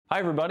Hi,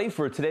 everybody.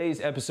 For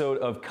today's episode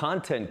of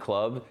Content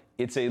Club,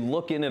 it's a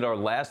look in at our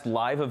last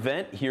live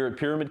event here at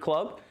Pyramid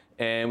Club.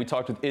 And we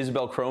talked with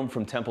Isabel Krome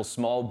from Temple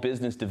Small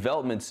Business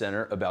Development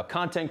Center about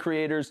content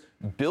creators,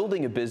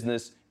 building a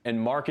business,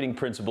 and marketing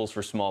principles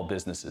for small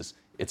businesses.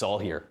 It's all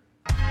here.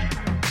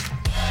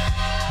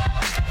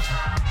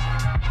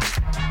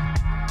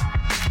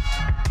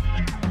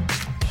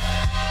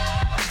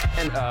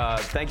 And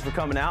thank you for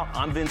coming out.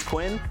 I'm Vince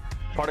Quinn,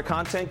 part of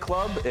Content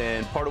Club,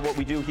 and part of what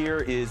we do here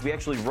is we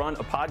actually run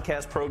a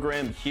podcast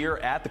program here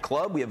at the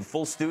club. We have a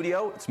full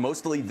studio. It's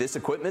mostly this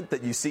equipment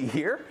that you see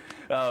here.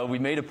 We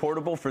made it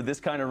portable for this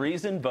kind of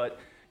reason, but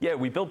yeah,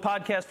 we build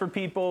podcasts for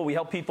people. We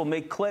help people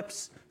make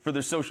clips for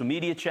their social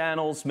media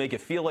channels, make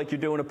it feel like you're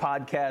doing a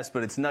podcast,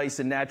 but it's nice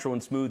and natural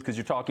and smooth because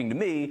you're talking to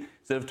me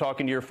instead of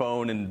talking to your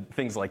phone and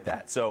things like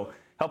that. So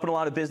helping a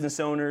lot of business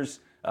owners,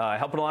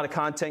 helping a lot of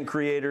content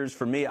creators.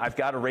 For me, I've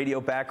got a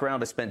radio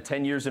background. I spent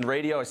 10 years in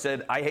radio. I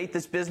said, I hate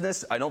this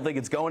business. I don't think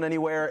it's going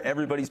anywhere.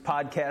 Everybody's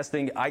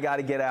podcasting. I got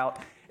to get out.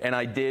 And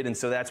I did. And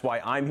so that's why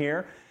I'm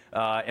here.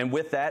 And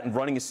with that and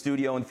running a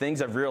studio and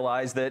things, I've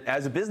realized that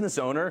as a business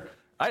owner,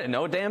 I didn't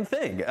know a damn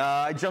thing.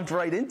 I jumped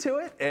right into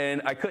it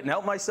and I couldn't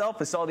help myself.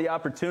 I saw the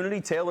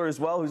opportunity. Taylor as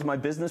well, who's my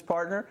business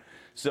partner.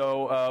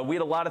 So we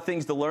had a lot of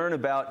things to learn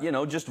about,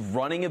 just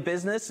running a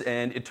business.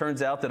 And it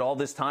turns out that all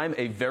this time,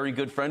 a very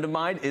good friend of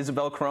mine,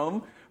 Isabel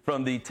Krome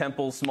from the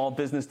Temple Small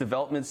Business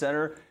Development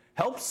Center,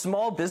 helps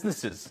small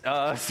businesses.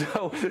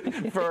 So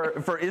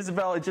for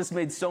Isabel, it just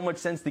made so much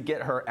sense to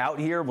get her out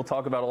here. We'll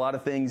talk about a lot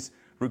of things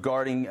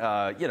regarding,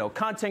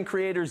 content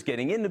creators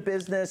getting into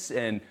business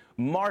and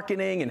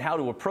marketing and how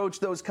to approach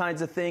those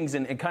kinds of things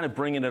and kind of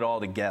bringing it all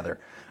together.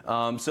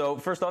 So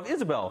first off,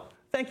 Isabel,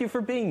 thank you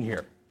for being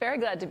here. Very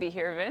glad to be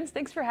here, Vince.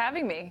 Thanks for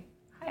having me.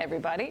 Hi,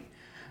 everybody.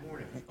 Good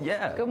morning.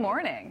 Yeah. Good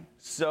morning.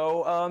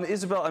 So,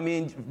 Isabel,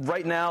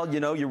 right now,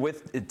 you're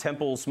with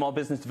Temple Small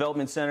Business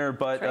Development Center,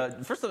 but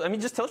right. First of all,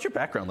 just tell us your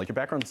background. Your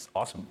background's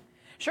awesome.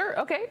 Sure,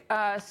 okay.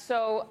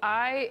 So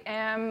I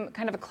am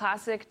kind of a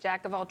classic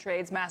jack of all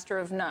trades, master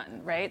of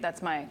none, right?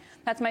 That's my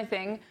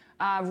thing.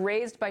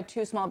 Raised by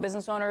two small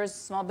business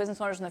owners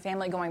in the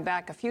family going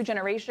back a few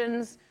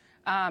generations.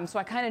 So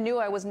I kind of knew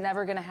I was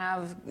never going to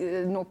have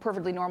no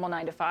perfectly normal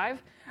 9 to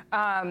 5.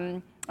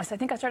 I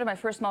think I started my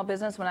first small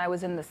business when I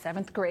was in the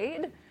 7th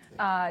grade.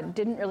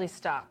 Didn't really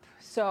stop.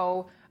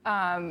 So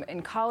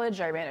in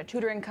college, I ran a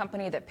tutoring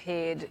company that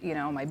paid,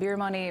 my beer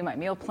money, my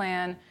meal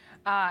plan.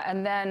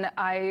 And then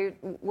I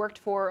worked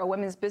for a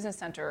women's business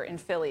center in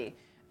Philly.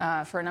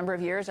 For a number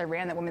of years, I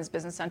ran that women's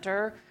business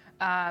center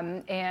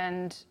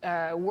and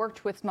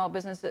worked with small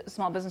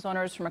business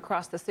owners from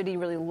across the city,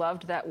 really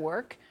loved that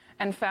work,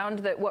 and found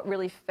that what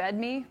really fed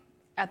me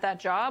at that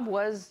job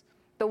was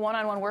the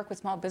one-on-one work with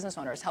small business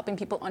owners, helping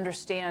people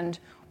understand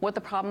what the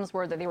problems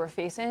were that they were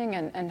facing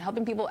and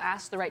helping people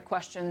ask the right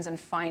questions and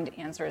find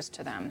answers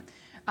to them.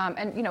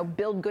 And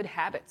build good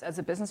habits as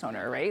a business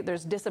owner, right?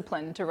 There's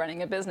discipline to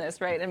running a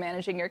business, right? And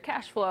managing your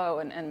cash flow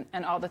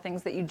and all the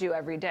things that you do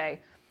every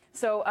day.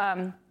 So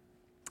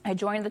I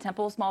joined the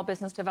Temple Small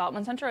Business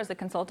Development Center as a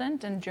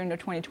consultant in June of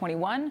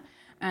 2021.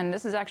 And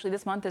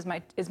this month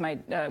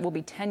will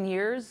be 10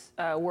 years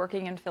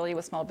working in Philly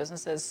with small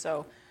businesses.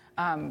 So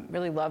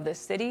really love this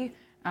city.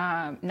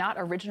 Not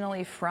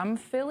originally from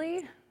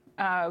Philly,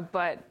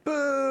 but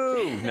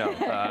boo! No.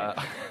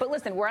 But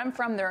listen, where I'm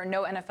from, there are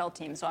no NFL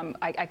teams, so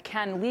I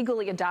can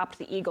legally adopt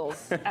the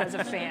Eagles as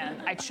a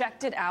fan. I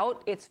checked it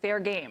out; it's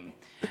fair game.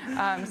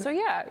 So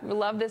yeah,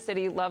 love this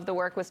city, love the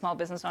work with small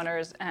business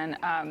owners, and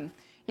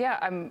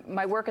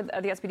my work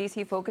at the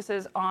SBDC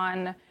focuses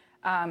on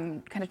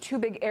kind of two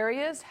big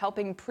areas: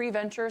 helping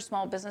pre-venture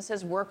small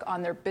businesses work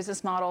on their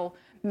business model,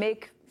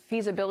 make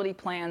feasibility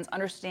plans,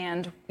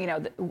 understand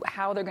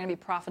how they're going to be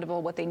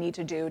profitable, what they need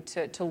to do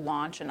to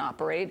launch and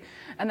operate,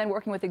 and then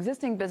working with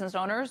existing business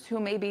owners who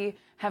maybe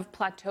have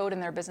plateaued in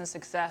their business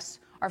success,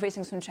 are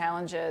facing some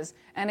challenges,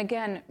 and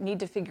again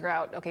need to figure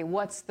out, okay,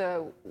 what's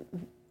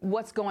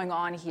going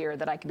on here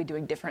that I could be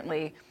doing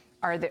differently?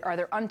 Are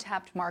there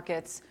untapped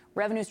markets,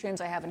 revenue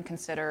streams I haven't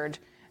considered?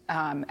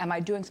 Am I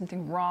doing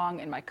something wrong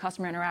in my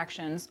customer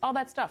interactions? All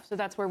that stuff. So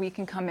that's where we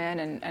can come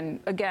in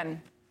and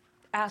again,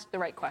 ask the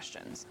right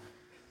questions.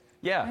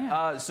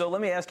 Yeah. So let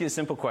me ask you a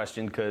simple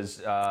question, because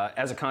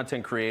as a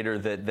content creator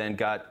that then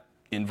got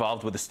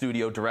involved with a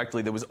studio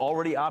directly that was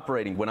already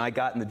operating when I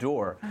got in the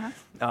door,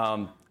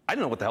 I didn't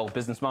know what the hell a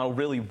business model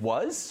really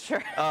was.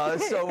 Sure.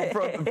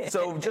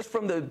 So just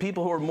from the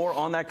people who are more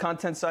on that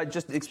content side,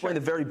 just explain the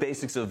very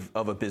basics of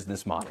a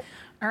business model.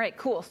 All right,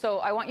 cool. So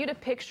I want you to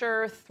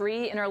picture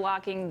 3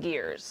 interlocking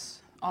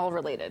gears, all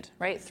related,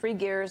 right? 3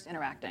 gears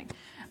interacting.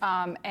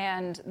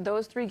 And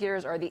those 3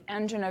 gears are the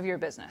engine of your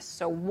business.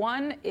 So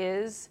one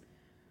is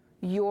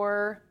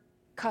your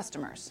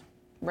customers,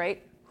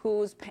 right?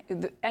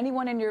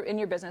 Anyone in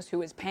your business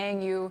who is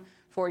paying you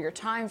for your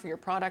time, for your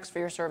products, for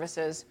your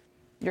services,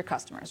 your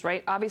customers,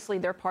 right? Obviously,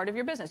 they're part of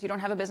your business. You don't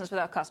have a business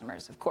without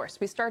customers, of course.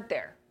 We start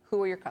there.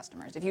 Who are your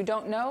customers? If you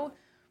don't know,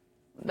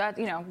 that,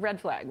 red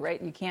flag, right?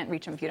 You can't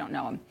reach them if you don't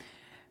know them.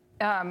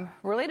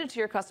 related to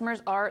your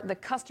customers are the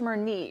customer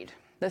need,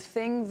 the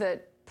thing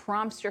that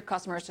prompts your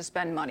customers to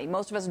spend money.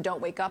 Most of us don't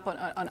wake up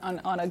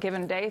on a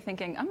given day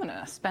thinking, I'm going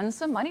to spend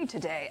some money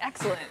today.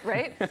 Excellent,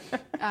 right?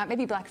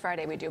 Maybe Black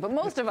Friday we do, but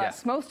most of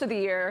us, most of the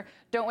year,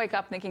 don't wake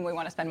up thinking we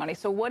want to spend money.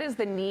 So what is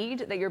the need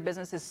that your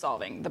business is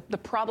solving? The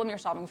problem you're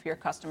solving for your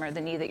customer, the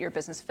need that your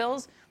business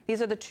fills.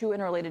 These are the two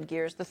interrelated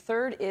gears. The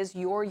third is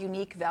your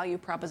unique value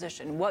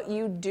proposition, what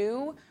you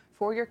do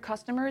for your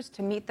customers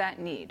to meet that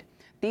need.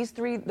 These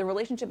three, the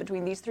relationship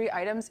between these three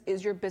items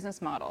is your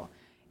business model.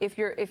 If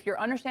your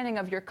understanding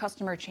of your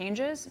customer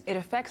changes, it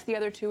affects the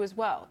other two as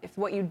well. If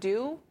what you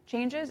do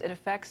changes, it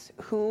affects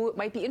who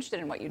might be interested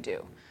in what you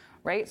do,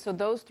 right? So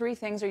those three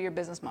things are your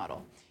business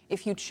model.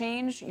 If you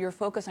change your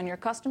focus on your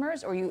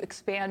customers or you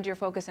expand your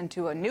focus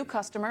into a new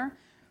customer,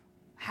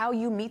 how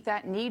you meet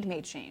that need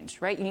may change,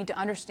 right? You need to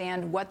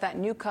understand what that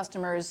new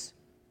customer's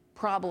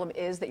problem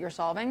is that you're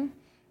solving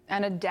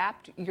and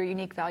adapt your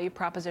unique value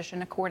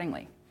proposition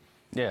accordingly.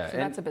 Yeah, so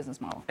that's a business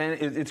model. And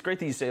it's great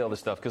that you say all this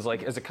stuff because,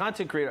 like, as a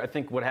content creator, I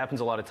think what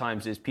happens a lot of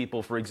times is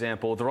people, for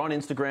example, they're on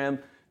Instagram,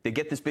 they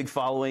get this big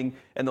following,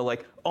 and they're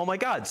like, oh my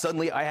God,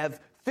 suddenly I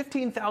have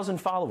 15,000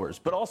 followers,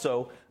 but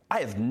also I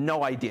have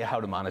no idea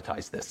how to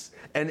monetize this.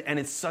 And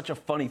it's such a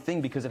funny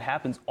thing because it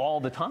happens all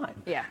the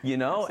time. Yeah, you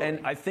know? absolutely.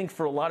 And I think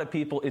for a lot of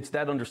people, it's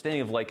that understanding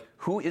of, like,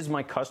 who is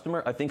my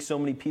customer? I think so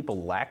many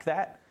people lack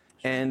that.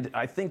 And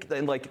I think,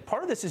 and like,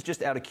 part of this is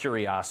just out of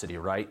curiosity,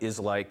 right? Is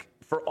like,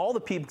 for all the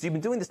people, because you've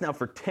been doing this now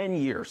for 10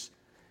 years.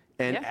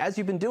 And as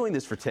you've been doing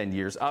this for 10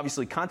 years,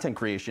 obviously content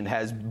creation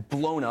has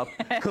blown up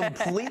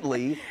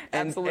completely.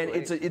 And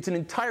it's an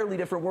entirely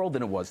different world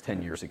than it was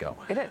 10 years ago.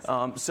 It is.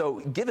 So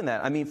given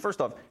that, I mean,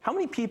 first off, how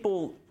many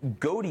people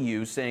go to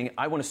you saying,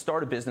 I want to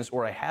start a business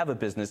or I have a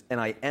business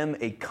and I am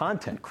a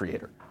content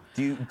creator?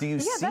 Do you see that?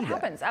 Yeah, that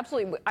happens.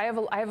 Absolutely. I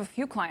have a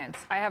few clients.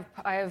 I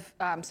have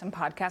some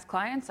podcast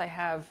clients. I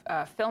have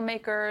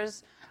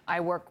filmmakers. I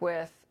work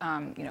with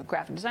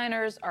graphic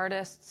designers,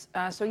 artists.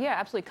 So yeah,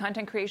 absolutely.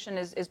 Content creation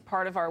is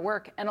part of our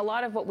work, and a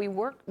lot of what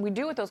we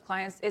do with those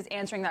clients is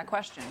answering that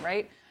question,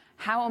 right?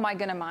 How am I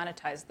going to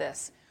monetize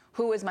this?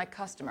 Who is my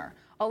customer?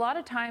 A lot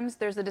of times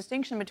there's a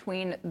distinction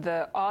between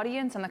the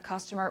audience and the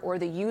customer, or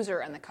the user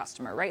and the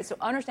customer, right? So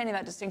understanding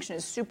that distinction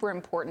is super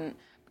important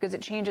because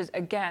it changes,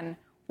 again,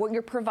 what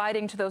you're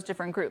providing to those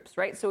different groups,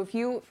 right? So if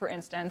you, for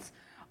instance,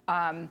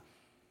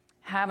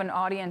 have an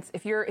audience,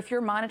 if you're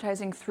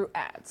monetizing through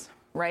ads,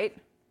 right?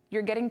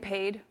 You're getting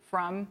paid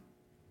from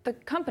the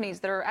companies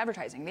that are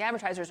advertising. The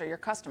advertisers are your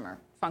customer,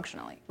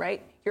 functionally,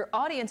 right? Your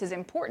audience is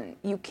important.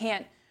 You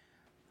can't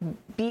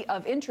be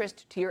of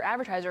interest to your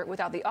advertiser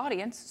without the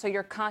audience, so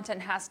your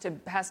content has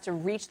to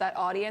reach that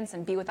audience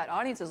and be what that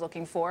audience is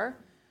looking for.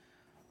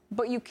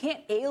 But you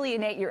can't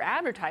alienate your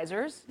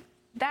advertisers.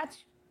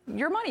 That's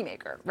your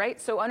moneymaker,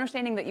 right? So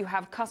understanding that you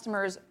have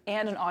customers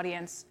and an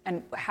audience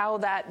and how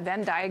that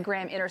Venn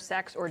diagram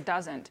intersects or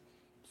doesn't,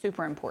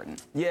 super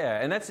important.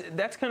 Yeah, and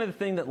that's kind of the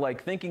thing that,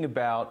 like, thinking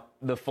about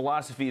the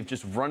philosophy of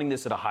just running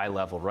this at a high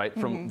level, right?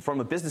 From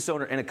a business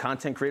owner and a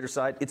content creator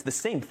side, it's the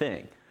same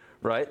thing,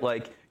 right?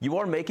 Like, you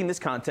are making this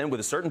content with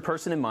a certain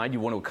person in mind.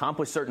 You want to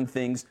accomplish certain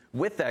things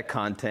with that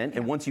content,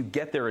 and once you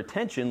get their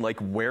attention, like,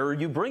 where are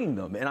you bringing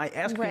them? And I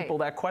ask people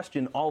that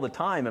question all the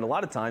time, and a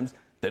lot of times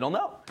they don't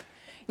know.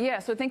 Yeah,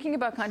 so thinking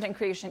about content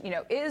creation,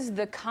 is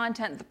the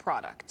content the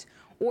product,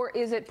 or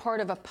is it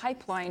part of a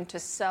pipeline to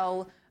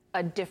sell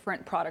a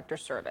different product or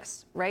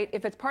service, right?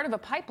 If it's part of a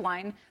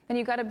pipeline, then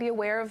you've got to be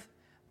aware of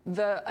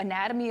the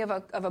anatomy of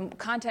a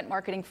content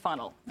marketing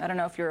funnel. I don't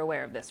know if you're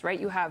aware of this, right?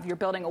 You're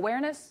building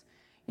awareness,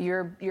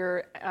 you're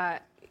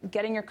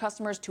getting your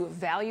customers to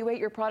evaluate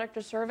your product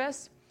or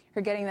service,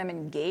 you're getting them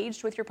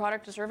engaged with your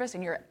product or service,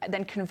 and you're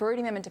then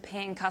converting them into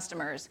paying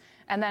customers.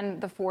 And then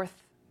the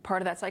fourth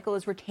part of that cycle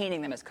is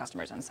retaining them as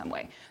customers in some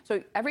way.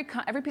 So every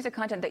piece of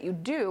content that you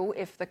do,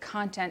 if the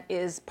content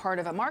is part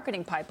of a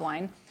marketing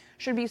pipeline,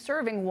 should be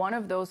serving one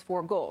of those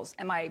four goals.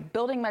 Am I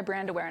building my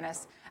brand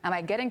awareness? Am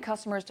I getting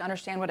customers to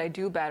understand what I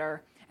do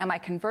better? Am I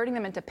converting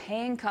them into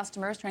paying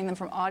customers, turning them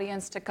from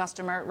audience to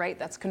customer, right?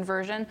 That's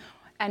conversion.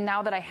 And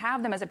now that I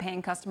have them as a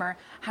paying customer,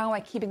 how am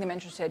I keeping them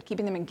interested,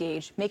 keeping them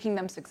engaged, making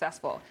them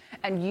successful?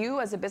 And you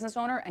as a business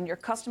owner and your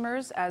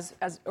customers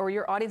or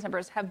your audience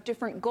members have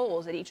different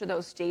goals at each of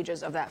those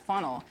stages of that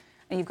funnel.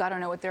 And you've got to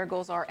know what their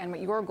goals are and what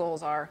your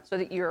goals are so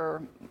that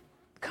your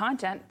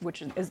content,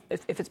 which is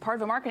if it's part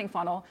of a marketing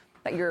funnel,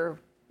 that you're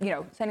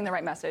sending the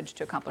right message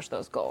to accomplish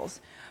those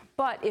goals.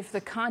 But if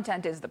the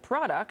content is the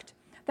product,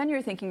 then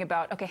you're thinking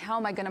about, okay, how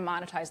am I going to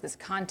monetize this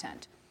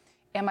content?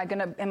 Am I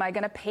gonna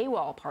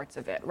paywall parts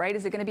of it, right?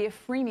 Is it gonna be a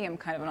freemium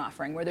kind of an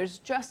offering where there's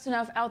just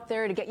enough out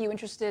there to get you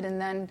interested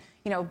and then,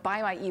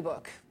 buy my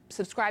ebook,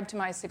 subscribe to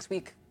my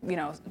 6-week,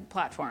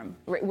 platform,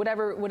 right?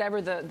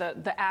 Whatever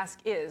the ask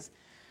is.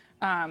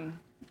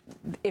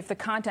 If the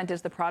content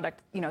is the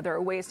product, there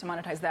are ways to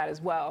monetize that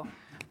as well.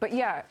 But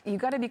yeah, you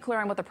got to be clear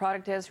on what the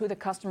product is, who the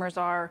customers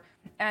are.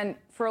 And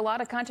for a lot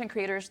of content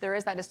creators, there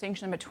is that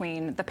distinction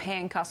between the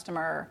paying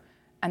customer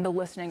and the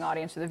listening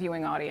audience or the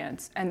viewing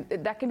audience. And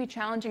that can be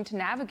challenging to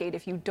navigate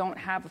if you don't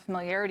have a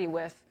familiarity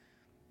with,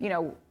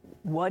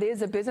 what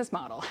is a business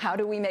model? How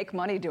do we make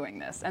money doing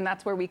this? And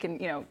that's where we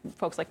can,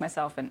 folks like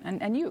myself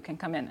and you can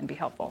come in and be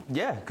helpful.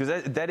 Yeah,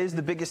 because that is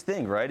the biggest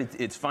thing, right?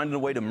 It's finding a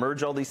way to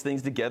merge all these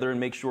things together and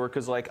make sure,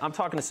 because like I'm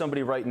talking to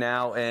somebody right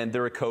now and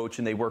they're a coach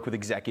and they work with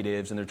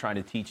executives and they're trying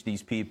to teach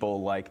these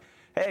people like,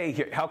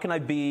 hey, how can I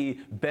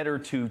be better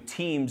to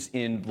teams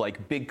in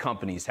like big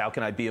companies? How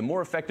can I be a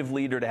more effective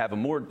leader to have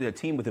a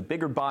team with a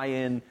bigger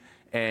buy-in?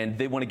 And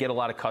they want to get a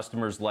lot of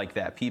customers like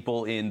that,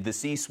 people in the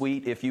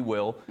C-suite, if you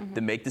will,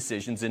 that make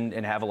decisions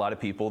and have a lot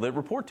of people that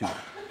report to them.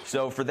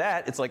 So for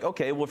that, it's like,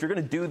 okay, well, if you're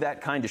going to do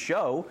that kind of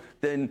show,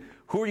 then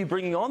who are you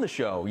bringing on the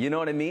show? You know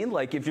what I mean?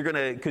 Like if you're going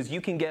to, because you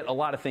can get a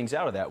lot of things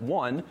out of that.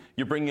 One,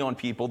 you're bringing on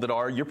people that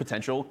are your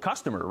potential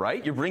customer,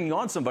 right? You're bringing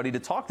on somebody to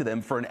talk to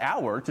them for an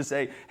hour to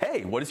say,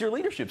 hey, what is your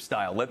leadership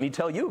style? Let me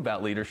tell you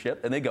about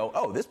leadership. And they go,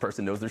 oh, this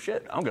person knows their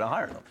shit. I'm going to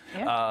hire them.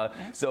 Yeah.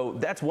 So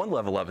that's one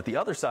level of it. The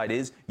other side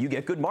is you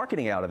get good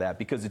marketing out of that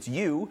because it's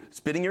you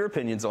spitting your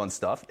opinions on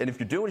stuff. And if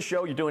you're doing a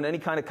show, you're doing any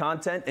kind of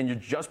content and you're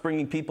just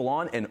bringing people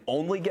on and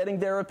only getting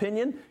their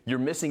opinion, you're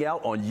missing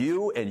out on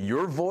you and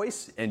your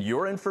voice and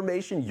your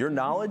information, your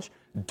knowledge.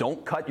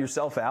 Don't cut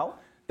yourself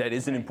out. That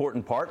is an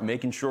important part,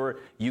 making sure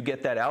you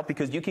get that out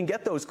because you can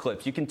get those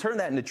clips. You can turn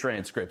that into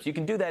transcripts. You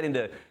can do that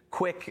into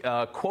quick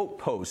quote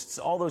posts,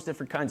 all those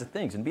different kinds of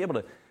things, and be able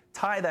to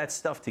tie that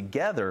stuff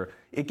together.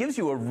 It gives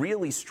you a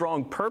really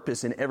strong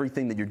purpose in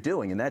everything that you're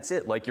doing, and that's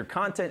it. Like your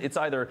content, it's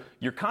either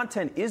your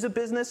content is a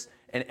business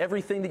and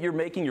everything that you're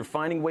making, you're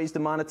finding ways to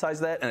monetize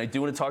that. And I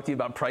do want to talk to you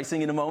about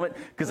pricing in a moment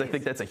because I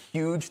think that's a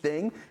huge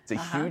thing. It's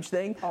a huge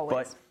thing.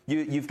 Always. But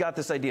you've got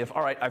this idea of,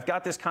 all right, I've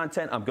got this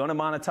content. I'm going to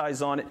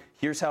monetize on it.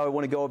 Here's how I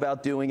want to go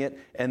about doing it.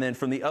 And then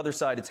from the other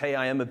side, it's, hey,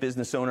 I am a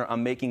business owner.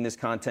 I'm making this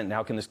content. And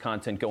how can this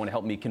content go and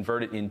help me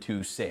convert it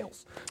into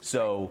sales?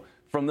 So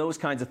from those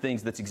kinds of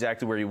things, that's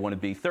exactly where you want to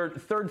be.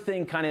 Third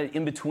thing kind of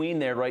in between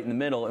there, right in the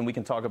middle, and we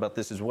can talk about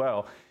this as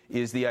well,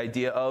 is the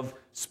idea of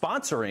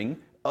sponsoring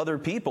other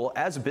people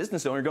as a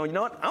business owner going, you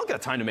know what, I don't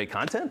got time to make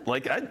content.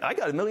 Like, I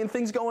got a million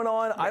things going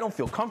on. I don't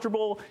feel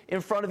comfortable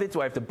in front of it.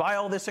 Do I have to buy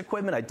all this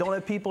equipment? I don't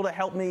have people to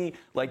help me.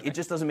 Like, it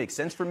just doesn't make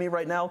sense for me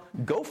right now.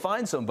 Go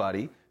find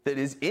somebody that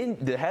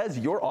has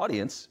your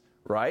audience,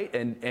 right?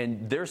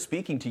 And they're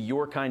speaking to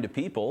your kind of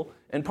people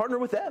and partner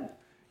with them.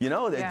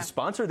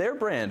 Sponsor their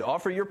brand,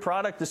 offer your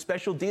product a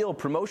special deal,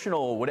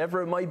 promotional,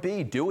 whatever it might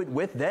be. Do it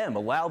with them.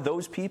 Allow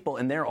those people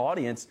and their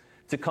audience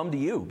to come to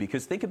you,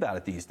 because think about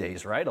it these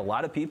days, right? A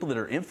lot of people that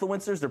are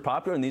influencers, they're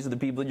popular, and these are the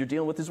people that you're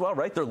dealing with as well,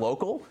 right? They're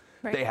local.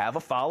 Right. They have a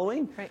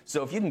following. Right.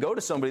 So if you can go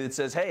to somebody that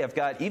says, hey, I've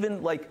got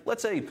even like,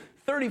 let's say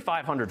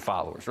 3,500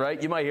 followers,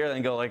 right? You might hear that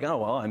and go like, oh,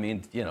 well, I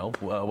mean,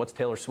 what's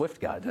Taylor Swift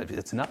got?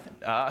 It's nothing.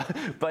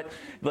 But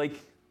like,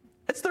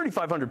 that's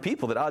 3,500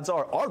 people that odds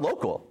are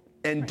local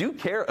and do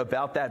care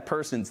about that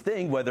person's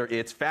thing, whether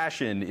it's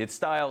fashion, it's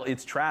style,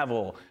 it's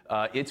travel,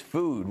 it's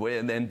food,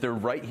 and they're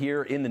right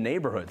here in the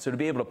neighborhood. So to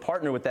be able to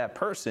partner with that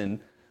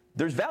person,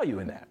 there's value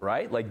in that,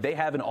 right? Like they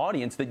have an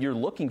audience that you're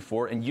looking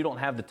for and you don't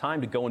have the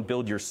time to go and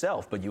build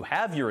yourself, but you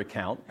have your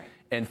account,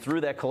 and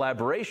through that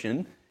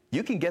collaboration,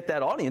 you can get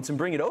that audience and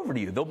bring it over to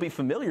you. They'll be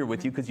familiar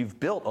with you because you've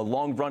built a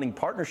long-running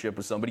partnership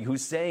with somebody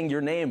who's saying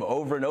your name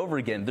over and over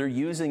again. They're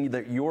using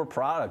your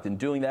product and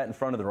doing that in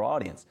front of their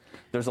audience.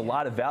 There's a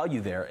lot of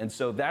value there. And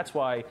so that's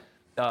why,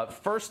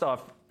 first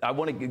off, I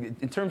want to,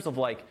 in terms of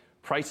like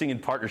pricing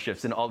and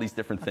partnerships and all these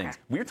different things,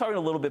 we were talking a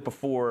little bit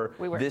before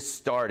this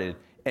started.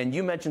 And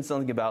you mentioned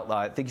something about,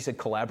 I think you said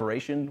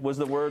collaboration was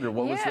the word, or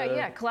what was the...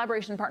 Yeah,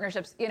 collaboration,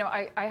 partnerships.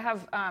 I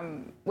have,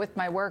 with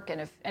my work, and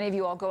if any of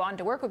you all go on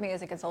to work with me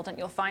as a consultant,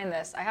 you'll find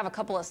this. I have a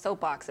couple of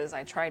soapboxes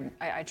I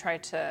try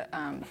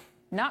to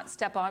not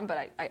step on,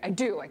 but I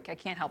do. I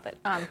can't help it.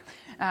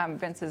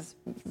 Vince has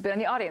been in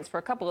the audience for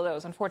a couple of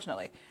those,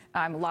 unfortunately.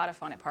 I'm a lot of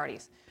fun at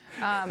parties.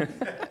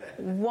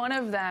 One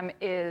of them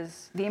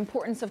is the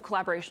importance of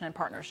collaboration and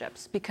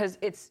partnerships, because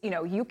it's,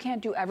 you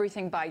can't do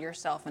everything by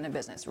yourself in a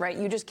business, right?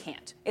 You just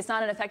can't. It's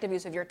not an effective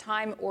use of your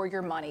time or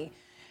your money.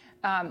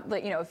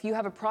 If you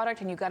have a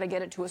product and you got to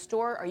get it to a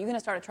store, are you going to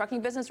start a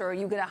trucking business, or are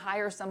you going to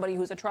hire somebody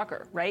who's a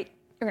trucker, right?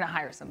 You're going to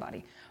hire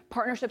somebody.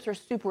 Partnerships are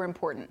super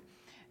important.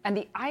 And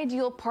the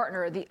ideal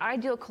partner, the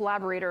ideal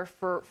collaborator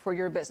for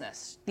your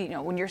business,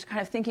 when you're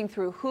kind of thinking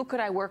through who could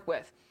I work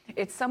with,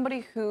 it's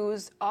somebody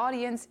whose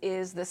audience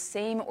is the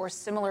same or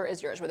similar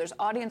as yours, where there's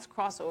audience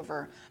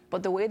crossover,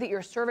 but the way that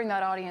you're serving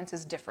that audience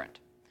is different.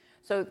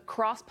 So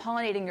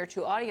cross-pollinating your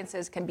two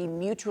audiences can be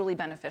mutually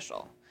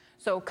beneficial.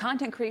 So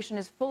content creation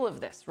is full of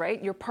this,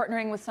 right? You're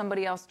partnering with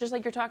somebody else, just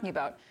like you're talking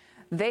about.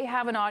 They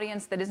have an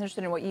audience that is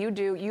interested in what you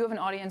do. You have an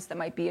audience that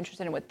might be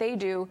interested in what they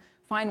do.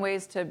 Find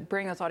ways to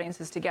bring those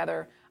audiences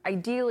together.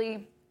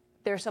 Ideally,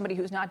 there's somebody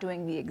who's not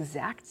doing the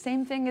exact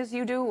same thing as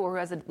you do, or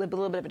has a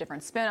little bit of a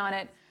different spin on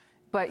it.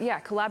 But yeah,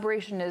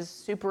 collaboration is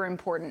super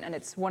important, and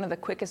it's one of the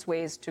quickest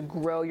ways to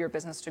grow your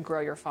business, to grow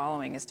your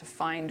following, is to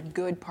find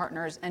good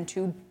partners and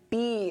to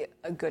be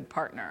a good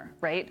partner,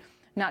 right?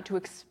 Not to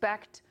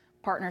expect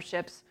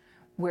partnerships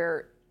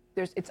where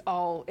it's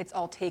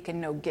all take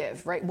and no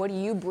give, right? What do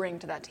you bring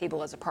to that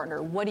table as a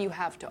partner? What do you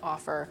have to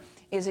offer?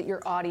 Is it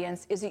your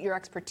audience? Is it your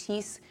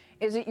expertise?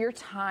 Is it your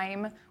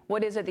time?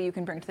 What is it that you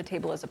can bring to the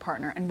table as a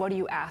partner? And what are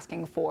you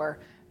asking for?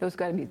 Those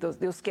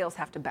scales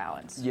have to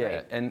balance. Yeah,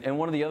 right? and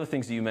one of the other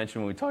things that you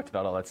mentioned when we talked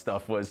about all that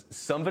stuff was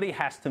somebody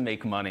has to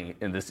make money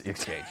in this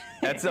exchange.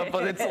 At some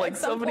point, it's like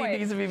somebody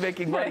needs to be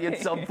making money at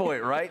some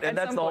point, right? And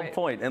that's the whole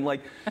point. And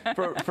like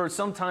for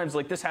sometimes,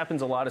 like this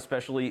happens a lot,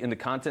 especially in the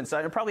content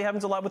side. It probably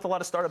happens a lot with a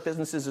lot of startup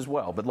businesses as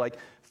well. But like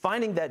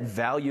finding that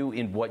value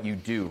in what you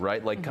do,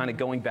 right? Like kind of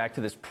going back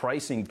to this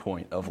pricing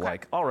point of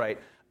like, all right,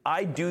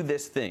 I do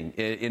this thing.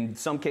 In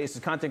some cases,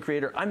 content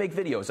creator, I make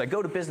videos. I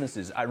go to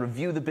businesses. I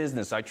review the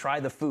business. I try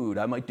the food.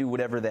 I might do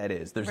whatever that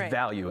is. There's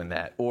value in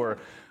that. Or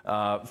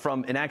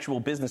from an actual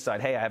business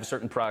side, hey, I have a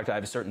certain product, I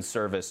have a certain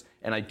service,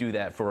 and I do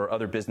that for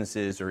other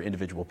businesses or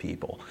individual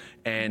people.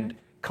 And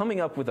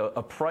coming up with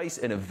a price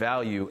and a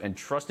value and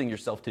trusting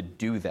yourself to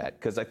do that.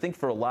 Because I think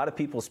for a lot of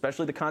people,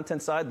 especially the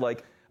content side,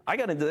 like, I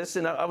got into this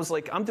and I was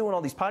like, I'm doing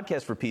all these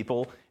podcasts for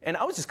people, and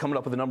I was just coming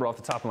up with a number off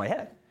the top of my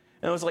head.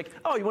 And I was like,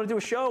 oh, you want to do a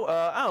show?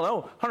 I don't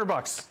know,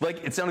 $100.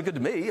 Like, it sounded good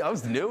to me. I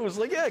was new. I was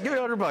like, yeah, give me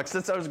 $100.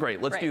 That sounds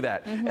great. Let's do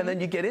that. And then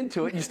you get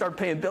into it and you start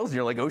paying bills and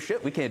you're like, oh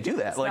shit, we can't do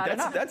that.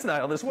 That's not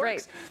how this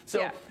works.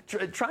 So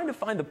trying to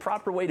find the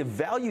proper way to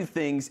value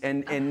things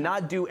and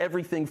not do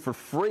everything for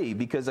free,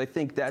 because I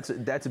think that's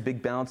a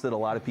big balance that a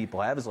lot of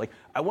people have, is like,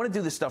 I want to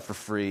do this stuff for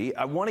free.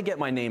 I want to get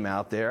my name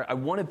out there. I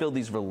want to build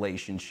these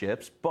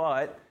relationships,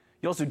 but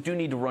you also do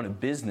need to run a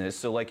business.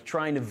 So like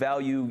trying to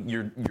value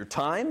your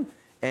time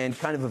and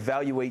kind of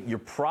evaluate your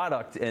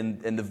product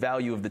and the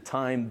value of the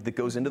time that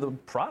goes into the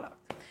product.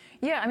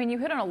 Yeah, I mean, you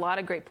hit on a lot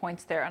of great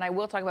points there, and I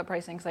will talk about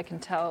pricing because I can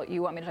tell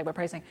you want me to talk about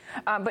pricing.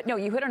 But no,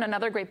 you hit on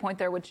another great point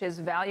there, which is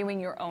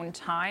valuing your own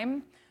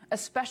time,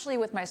 especially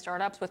with my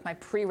startups, with my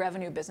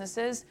pre-revenue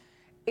businesses.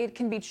 It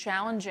can be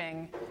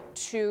challenging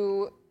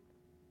to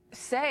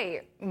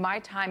say my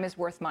time is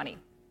worth money,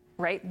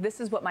 right? This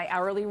is what my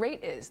hourly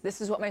rate is.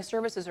 This is what my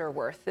services are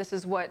worth. This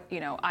is what,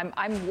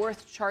 I'm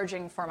worth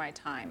charging for my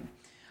time.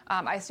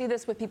 I see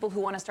this with people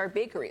who want to start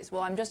bakeries.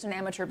 Well, I'm just an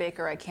amateur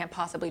baker. I can't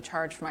possibly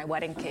charge for my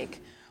wedding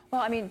cake.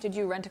 Well, I mean, did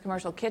you rent a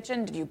commercial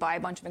kitchen? Did you buy a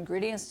bunch of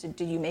ingredients?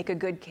 Did you make a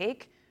good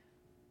cake?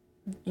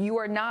 You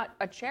are not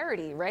a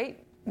charity,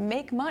 right?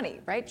 Make money,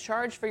 right?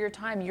 Charge for your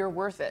time. You're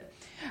worth it.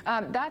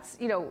 That's,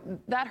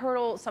 that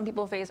hurdle some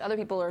people face. Other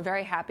people are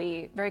very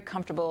happy, very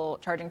comfortable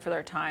charging for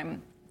their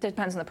time.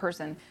 Depends on the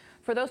person.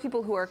 For those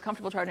people who are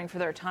comfortable charging for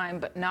their time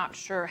but not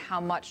sure how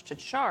much to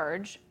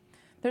charge,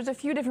 there's a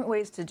few different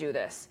ways to do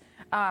this.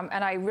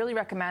 And I really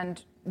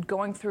recommend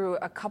going through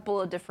a couple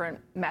of different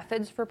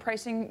methods for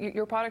pricing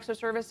your products or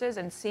services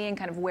and seeing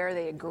kind of where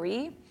they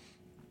agree.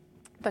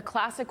 The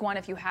classic one,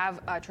 if you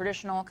have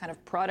traditional kind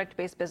of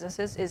product-based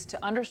businesses, is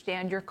to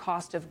understand your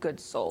cost of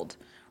goods sold,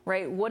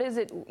 right? What is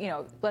it,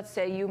 let's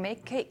say you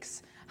make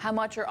cakes. How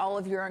much are all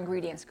of your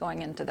ingredients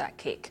going into that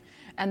cake?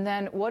 And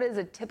then what is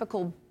a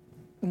typical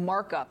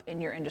markup in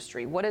your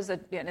industry? What is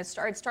it? And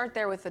start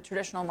there with the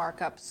traditional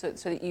markup so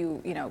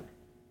that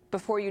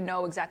before you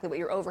know exactly what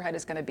your overhead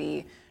is going to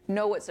be,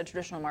 know what's the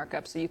traditional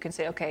markup, so you can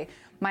say, okay,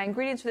 my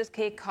ingredients for this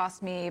cake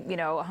cost me,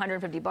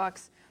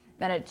 $150.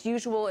 Then it's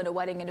usual in a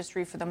wedding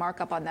industry for the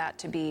markup on that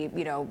to be,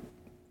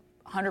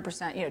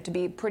 100%, to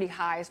be pretty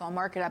high. So I'll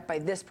mark it up by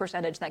this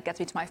percentage. That gets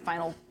me to my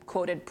final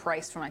quoted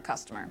price for my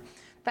customer.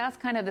 That's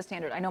kind of the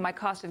standard. I know my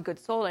cost of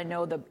goods sold. I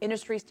know the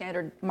industry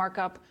standard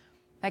markup.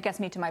 That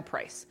gets me to my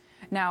price.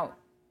 Now,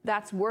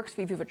 that works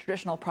for you if you have a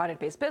traditional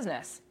product-based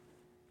business.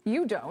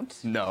 You don't.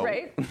 No.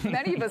 Right?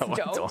 Many of us No,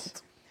 don't. I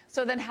don't.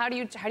 So then how do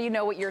you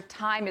know what your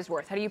time is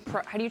worth? How do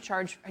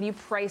you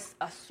price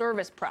a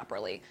service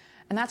properly?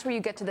 And that's where you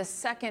get to the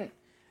second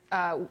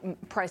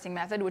pricing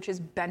method, which is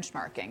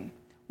benchmarking.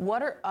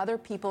 What are other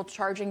people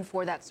charging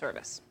for that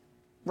service?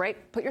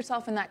 Right? Put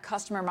yourself in that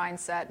customer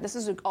mindset. This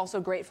is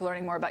also great for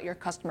learning more about your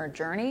customer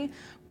journey.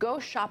 Go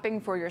shopping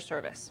for your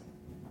service.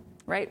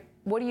 Right?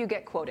 What do you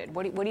get quoted?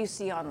 What do you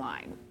see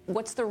online?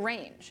 What's the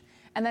range?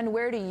 And then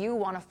where do you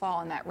want to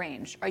fall in that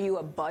range? Are you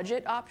a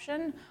budget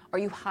option? Are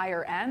you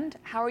higher end?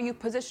 How are you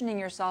positioning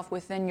yourself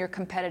within your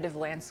competitive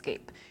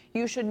landscape?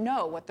 You should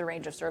know what the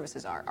range of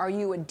services are. Are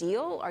you a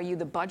deal? Are you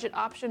the budget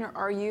option? Or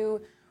are you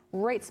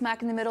right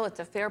smack in the middle? It's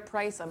a fair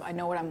price. I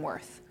know what I'm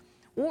worth.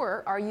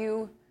 Or are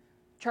you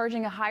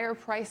charging a higher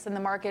price than the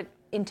market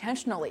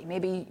intentionally?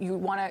 Maybe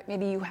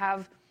you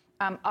have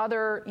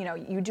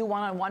you do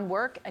one-on-one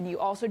work and you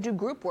also do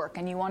group work,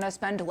 and you want to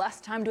spend less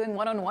time doing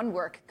one-on-one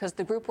work because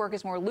the group work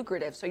is more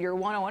lucrative. So your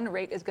one-on-one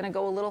rate is going to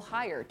go a little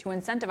higher to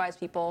incentivize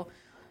people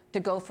to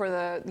go for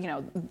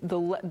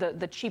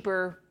the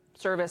cheaper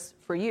service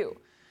for you.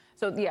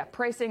 So yeah,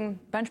 pricing,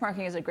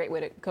 benchmarking is a great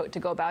way to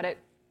go about it.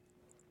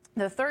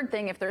 The third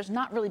thing, if there's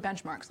not really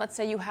benchmarks, let's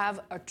say you have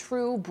a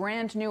true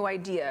brand new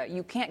idea,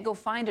 you can't go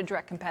find a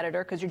direct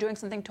competitor because you're doing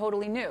something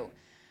totally new.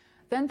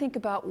 Then think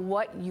about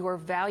what your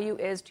value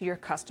is to your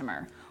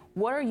customer.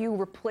 What are you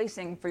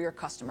replacing for your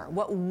customer?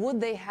 What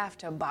would they have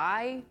to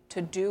buy to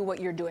do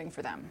what you're doing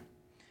for them?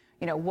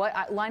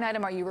 What line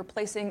item are you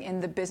replacing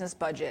in the business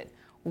budget?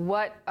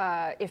 What,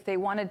 if they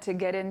wanted to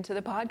get into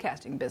the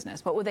podcasting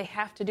business, what would they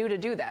have to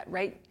do that,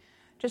 right?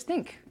 Just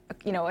think,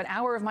 an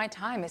hour of my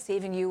time is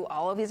saving you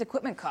all of these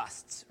equipment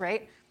costs,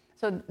 right?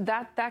 So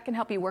that can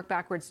help you work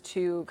backwards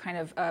to kind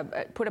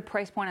of put a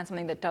price point on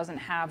something that doesn't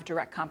have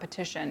direct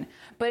competition.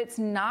 But it's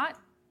not,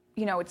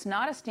 it's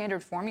not a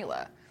standard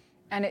formula.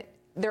 And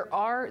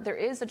there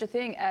is such a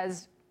thing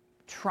as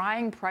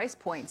trying price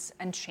points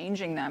and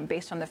changing them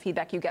based on the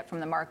feedback you get from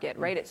the market,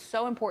 right? It's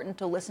so important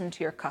to listen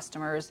to your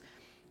customers.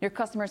 Your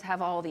customers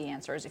have all the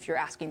answers if you're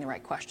asking the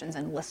right questions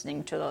and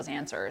listening to those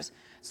answers.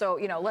 So,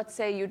 let's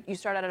say you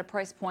start out at a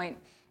price point.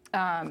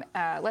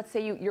 Let's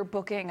say you're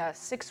booking a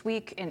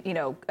 6-week,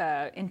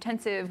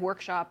 intensive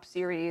workshop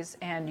series,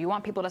 and you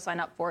want people to sign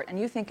up for it, and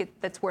you think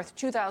that's worth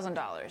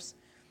 $2,000.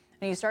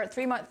 And you start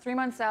 3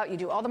 months out, you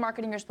do all the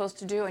marketing you're supposed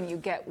to do, and you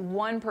get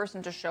one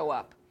person to show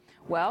up.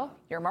 Well,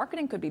 your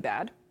marketing could be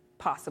bad,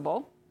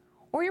 possible,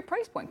 or your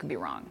price point could be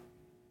wrong,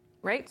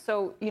 right?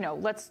 So,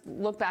 let's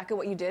look back at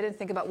what you did and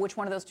think about which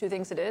one of those two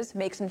things it is,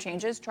 make some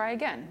changes, try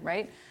again,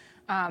 right?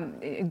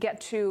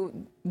 Get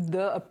to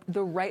the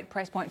right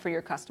price point for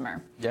your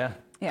customer. Yeah.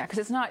 Yeah, because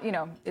it's not,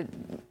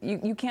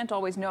 you can't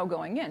always know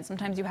going in.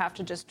 Sometimes you have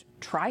to just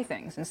try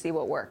things and see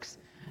what works.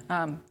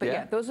 But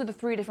yeah, those are the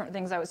 3 different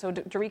things So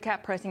to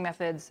recap, pricing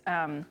methods,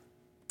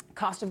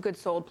 cost of goods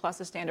sold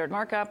plus a standard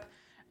markup.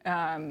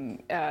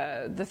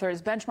 The third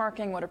is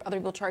benchmarking. What are other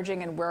people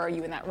charging and where are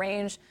you in that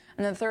range?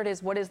 And then the third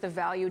is what is the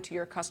value to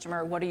your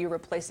customer? What are you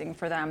replacing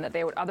for them that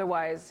they would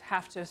otherwise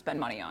have to spend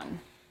money on?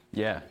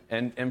 Yeah,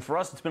 and for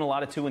us, it's been a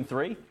lot of 2 and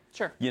 3.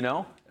 Sure.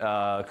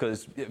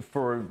 Because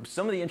for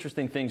some of the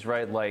interesting things,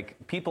 right, like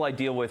people I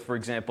deal with, for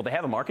example, they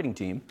have a marketing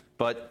team,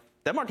 but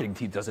that marketing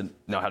team doesn't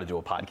know how to do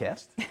a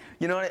podcast,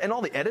 and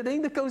all the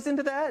editing that goes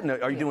into that. And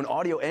are you doing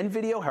audio and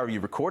video? How are you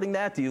recording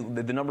that?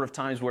 The number of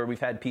times where we've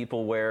had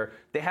people where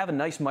they have a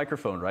nice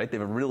microphone, right? They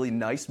have a really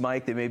nice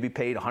mic. They may be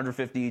paid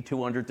 $150,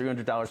 $200,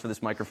 $300 for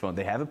this microphone.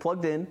 They have it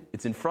plugged in.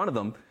 It's in front of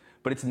them,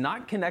 but it's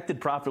not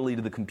connected properly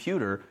to the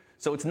computer.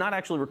 So it's not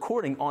actually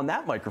recording on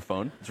that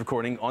microphone. It's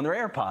recording on their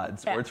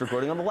AirPods or it's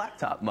recording on the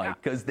laptop mic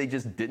because they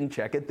just didn't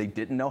check it. They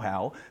didn't know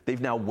how.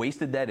 They've now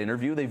wasted that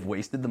interview. They've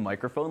wasted the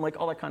microphone, like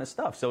all that kind of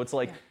stuff. So it's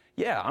like,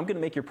 I'm going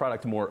to make your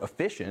product more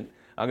efficient.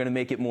 I'm going to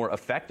make it more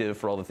effective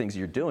for all the things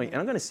you're doing. And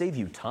I'm going to save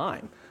you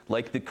time.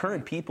 Like the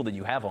current people that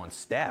you have on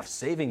staff,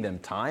 saving them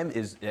time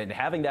and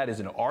having that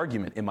as an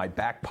argument in my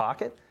back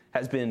pocket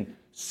has been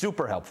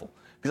super helpful.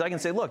 Because I can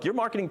say, look, your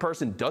marketing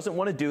person doesn't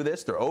want to do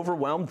this. They're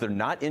overwhelmed. They're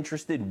not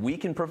interested. We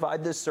can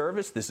provide this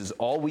service. This is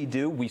all we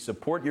do. We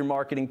support your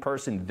marketing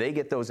person. They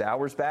get those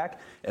hours back,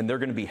 and they're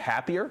going to be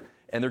happier,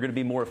 and they're going to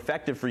be more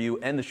effective for you,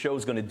 and the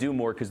show's going to do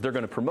more because they're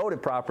going to promote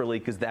it properly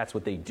because that's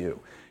what they do.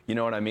 You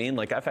know what I mean?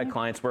 Like I've had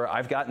clients where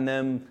I've gotten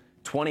them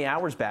 20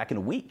 hours back in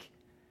a week.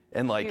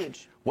 And like,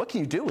 what can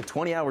you do with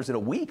 20 hours in a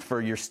week for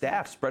your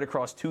staff spread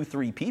across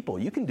 2-3 people?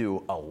 You can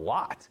do a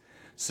lot.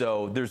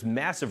 So there's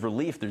massive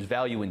relief, there's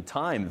value in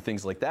time and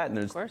things like that,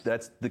 and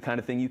that's the kind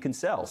of thing you can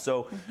sell.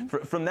 So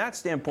from that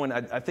standpoint,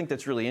 I think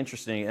that's really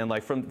interesting. And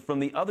like from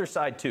the other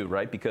side too,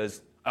 right?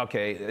 Because,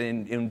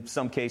 in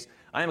some case,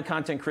 I am a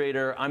content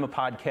creator, I'm a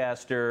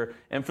podcaster,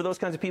 and for those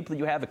kinds of people that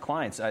you have as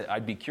clients,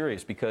 I'd be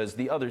curious because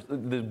the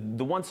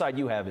one side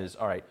you have is,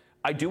 all right,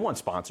 I do want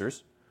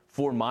sponsors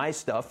for my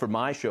stuff, for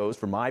my shows,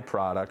 for my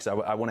products.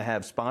 I want to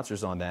have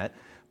sponsors on that.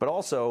 But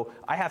also,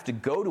 I have to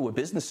go to a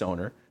business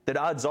owner that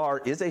odds are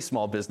is a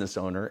small business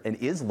owner and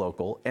is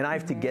local, and I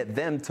have to get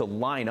them to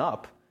line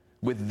up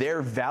with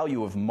their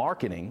value of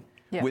marketing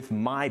with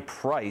my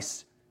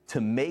price to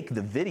make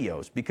the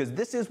videos. Because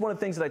this is one of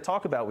the things that I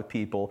talk about with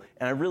people,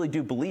 and I really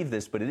do believe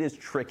this, but it is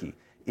tricky,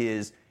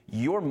 is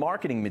your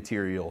marketing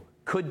material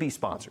could be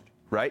sponsored,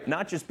 right?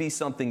 Not just be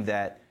something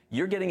that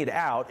you're getting it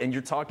out and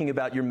you're talking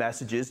about your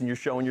messages and you're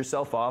showing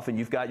yourself off and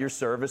you've got your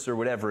service or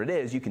whatever it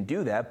is, you can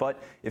do that.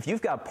 But if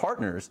you've got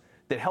partners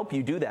that help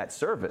you do that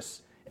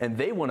service and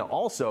they want to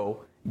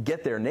also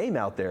get their name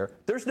out there,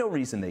 there's no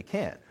reason they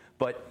can't.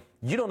 But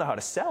you don't know how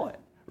to sell it,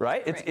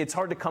 right? It's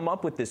hard to come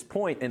up with this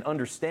point and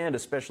understand,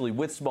 especially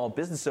with small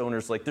business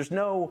owners, like there's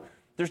no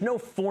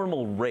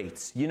formal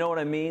rates. You know what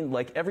I mean?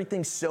 Like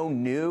everything's so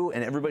new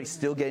and everybody's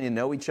still getting to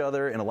know each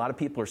other. And a lot of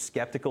people are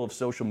skeptical of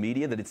social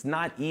media that it's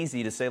not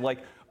easy to say like,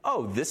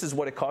 oh, this is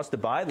what it costs to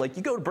buy. Like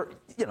you go to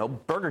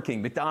Burger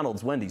King,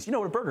 McDonald's, Wendy's, you know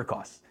what a burger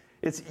costs.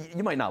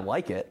 You might not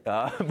like it,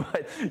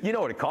 but you know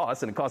what it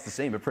costs, and it costs the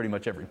same at pretty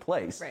much every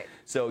place. Right.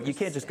 So you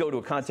can't just go to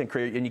a content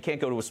creator, and you can't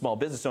go to a small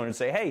business owner and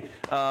say,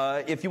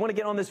 hey, if you want to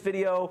get on this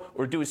video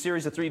or do a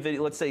series of 3 videos,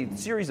 let's say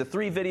series of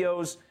 3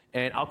 videos,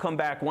 and I'll come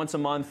back once a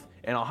month,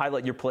 and I'll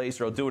highlight your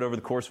place, or I'll do it over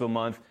the course of a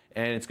month,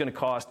 and it's going to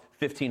cost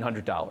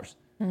 $1,500.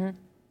 Mm-hmm.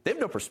 They have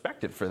no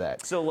perspective for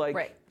that. So,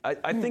 like,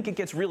 I think it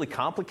gets really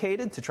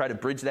complicated to try to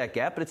bridge that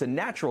gap, but it's a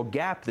natural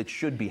gap that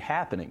should be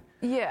happening.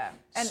 Yeah.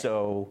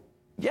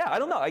 Yeah, I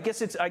don't know. I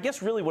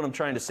guess really what I'm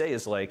trying to say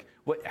is like,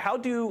 how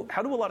do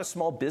a lot of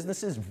small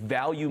businesses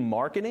value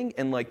marketing,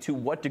 and like to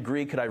what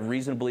degree could I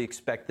reasonably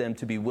expect them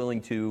to be willing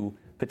to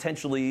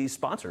potentially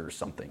sponsor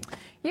something.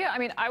 Yeah, I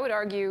mean, I would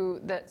argue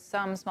that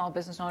some small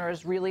business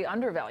owners really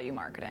undervalue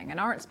marketing and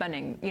aren't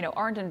spending,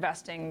 aren't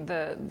investing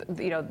the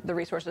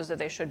resources that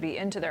they should be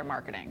into their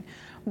marketing.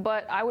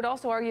 But I would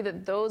also argue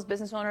that those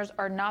business owners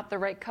are not the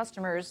right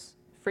customers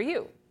for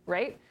you,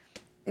 right?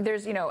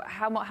 There's,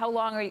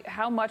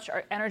 how much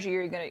energy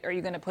are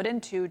you going to put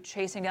into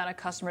chasing down a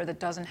customer that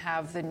doesn't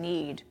have the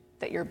need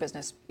that your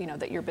business,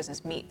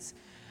 meets?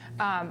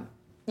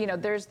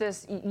 There's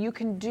this, you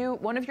can do,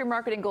 one of your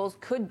marketing goals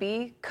could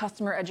be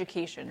customer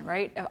education,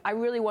 right? If I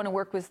really want to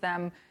work with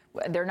them.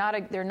 They're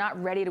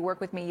not ready to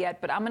work with me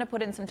yet, but I'm going to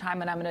put in some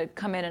time and I'm going to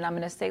come in and I'm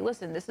going to say,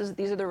 listen,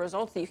 these are the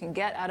results that you can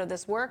get out of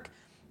this work.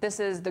 This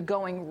is the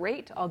going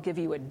rate. I'll give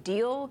you a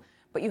deal,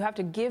 but you have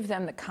to give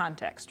them the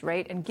context,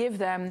 right? And give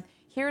them,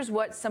 here's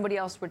what somebody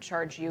else would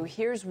charge you.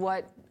 Here's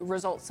what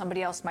results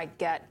somebody else might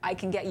get. I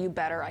can get you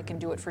better. I can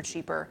do it for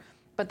cheaper.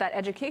 But that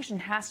education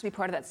has to be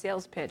part of that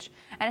sales pitch.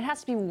 And it has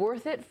to be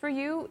worth it for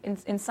you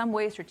in some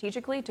way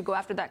strategically to go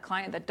after that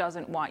client that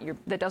doesn't want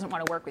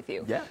to work with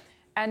you. Yeah.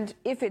 And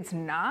if it's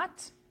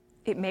not,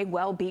 it may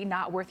well be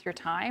not worth your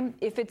time.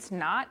 If it's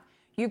not,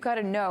 you've got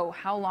to know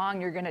how long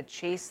you're going to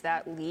chase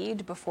that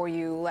lead before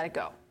you let it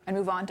go and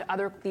move on to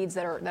other leads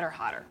that are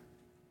hotter.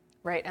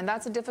 Right? And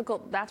that's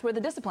where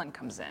the discipline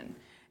comes in.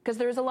 Because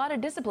there's a lot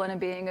of discipline in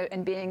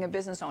being a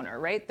business owner,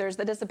 right? There's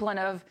the discipline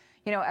of,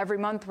 every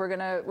month we're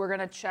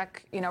gonna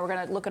check, we're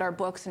gonna look at our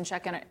books and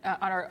check in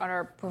on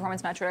our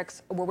performance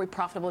metrics. Were we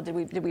profitable?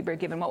 Did we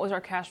break even? What was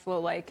our cash flow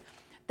like?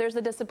 There's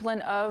the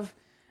discipline of,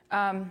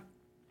 I'm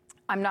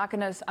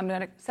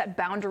gonna set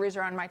boundaries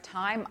around my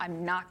time.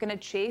 I'm not gonna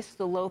chase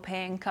the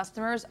low-paying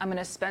customers. I'm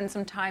gonna spend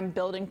some time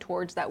building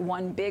towards that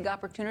one big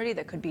opportunity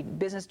that could be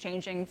business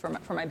changing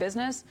for my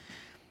business.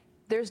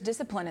 There's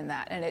discipline in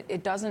that, and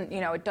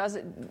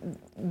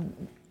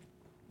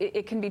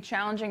it can be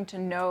challenging to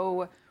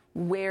know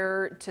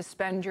where to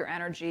spend your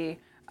energy.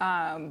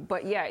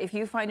 But yeah, if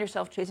you find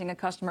yourself chasing a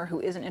customer who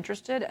isn't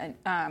interested, and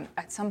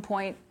at some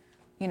point,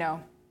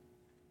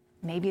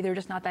 maybe they're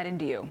just not that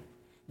into you.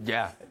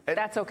 Yeah,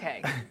 that's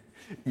okay.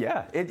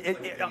 Yeah,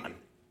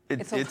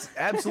 it's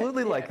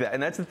absolutely like that,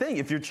 and that's the thing.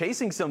 If you're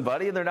chasing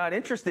somebody and they're not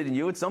interested in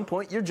you, at some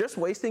point you're just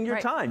wasting your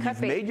time. You've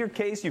made your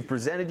case, you've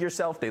presented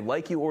yourself. They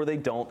like you or they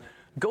don't.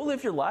 Go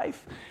live your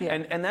life. Yeah.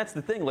 And that's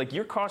the thing. Like,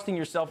 you're costing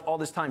yourself all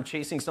this time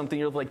chasing something.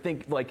 You're like,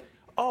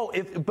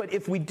 but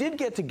if we did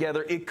get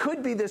together, it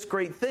could be this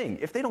great thing.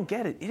 If they don't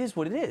get it, it is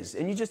what it is.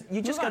 And you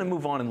just got to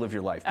move on and live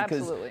your life.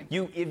 Because absolutely.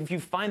 If you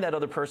find that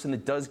other person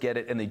that does get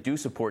it and they do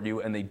support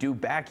you and they do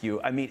back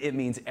you, I mean, it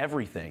means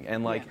everything.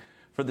 And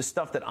for the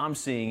stuff that I'm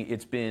seeing,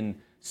 it's been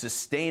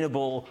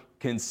sustainable,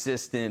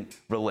 consistent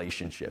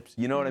relationships.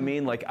 You know what I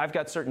mean? Like, I've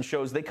got certain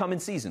shows, they come in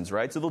seasons,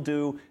 right? So they'll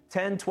do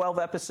 10, 12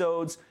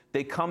 episodes.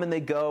 They come and they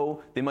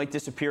go. They might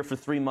disappear for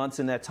 3 months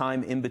in that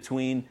time in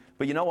between.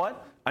 But you know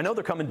what? I know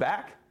they're coming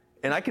back.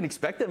 And I can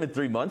expect them in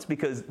 3 months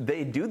because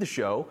they do the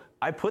show.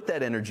 I put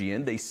that energy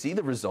in. They see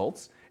the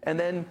results. And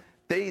then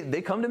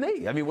they come to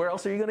me. I mean, where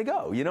else are you going to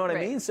go? You know what I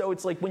mean? So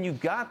it's like, when you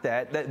got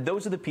that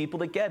those are the people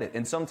that get it.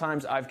 And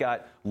sometimes I've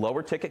got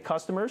lower ticket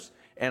customers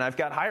and I've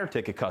got higher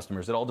ticket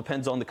customers. It all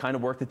depends on the kind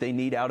of work that they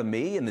need out of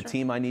me and the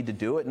team I need to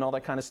do it and all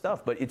that kind of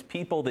stuff. But it's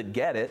people that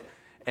get it.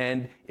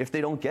 And if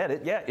they don't get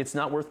it, it's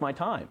not worth my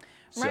time.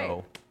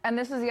 Right. And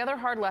this is the other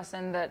hard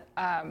lesson that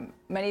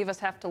many of us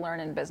have to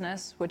learn in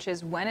business, which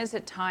is, when is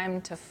it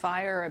time to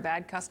fire a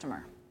bad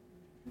customer?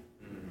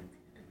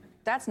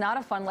 That's not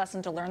a fun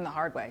lesson to learn the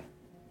hard way.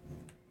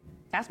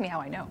 Ask me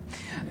how I know.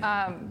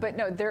 But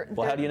no,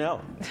 how do you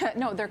know?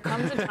 No, there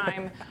comes a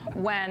time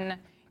when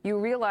you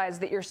realize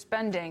that you're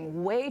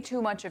spending way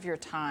too much of your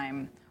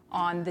time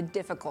on the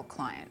difficult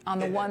client, on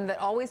the one that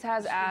always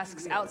has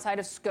asks outside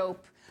of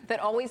scope, that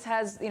always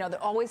has,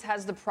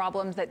 the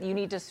problems that you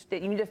need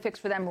to fix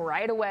for them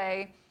right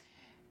away.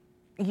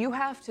 You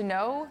have to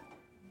know,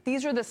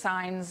 these are the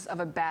signs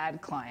of a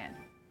bad client.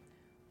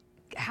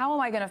 How am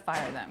I going to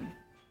fire them?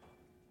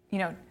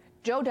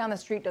 Joe down the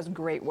street does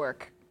great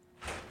work.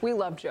 We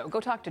love Joe. Go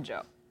talk to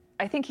Joe.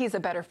 I think he's a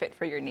better fit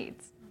for your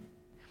needs.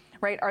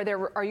 Right?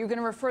 Are you going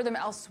to refer them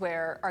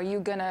elsewhere? Are you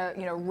going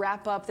to,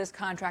 wrap up this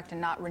contract and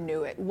not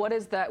renew it? What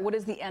is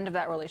the end of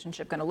that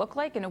relationship going to look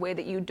like in a way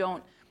that you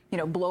don't,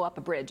 blow up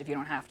a bridge if you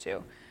don't have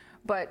to?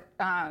 But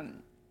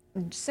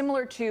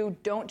similar to,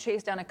 don't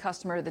chase down a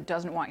customer that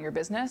doesn't want your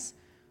business.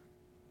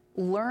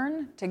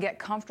 Learn to get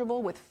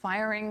comfortable with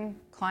firing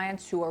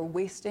clients who are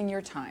wasting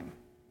your time.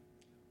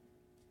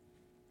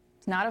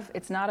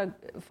 It's not a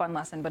fun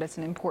lesson, but it's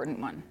an important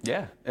one.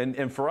 Yeah,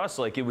 and for us,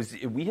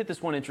 we hit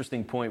this one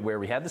interesting point where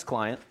we had this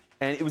client,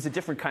 and it was a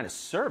different kind of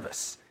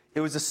service. It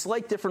was a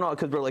slight different,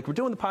 because we're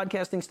doing the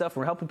podcasting stuff,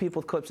 and we're helping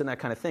people with clips and that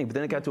kind of thing. But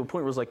then it got to a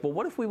point where it was like, well,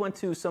 what if we went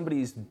to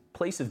somebody's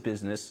place of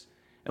business,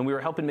 and we were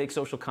helping make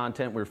social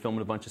content, we were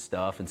filming a bunch of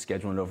stuff and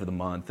scheduling it over the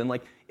month, and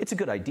it's a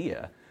good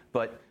idea.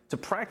 But to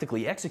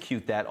practically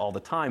execute that all the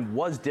time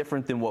was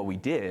different than what we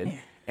did.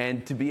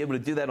 And to be able to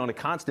do that on a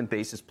constant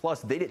basis,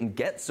 plus they didn't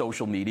get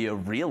social media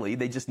really,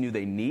 they just knew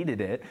they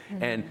needed it.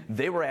 And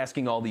they were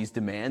asking all these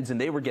demands and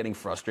they were getting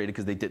frustrated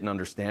because they didn't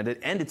understand it.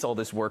 And it's all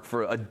this work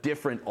for a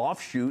different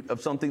offshoot of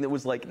something that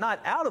was like not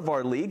out of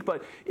our league,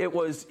 but it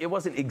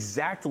wasn't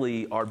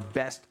exactly our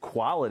best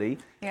quality.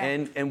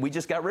 And we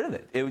just got rid of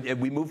it.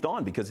 We moved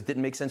on because it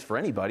didn't make sense for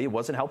anybody. It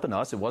wasn't helping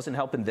us. It wasn't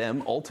helping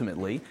them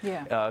ultimately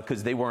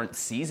because they weren't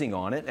seizing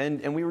on it.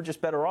 And we were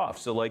just better off.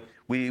 So like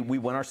we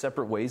went our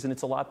separate ways and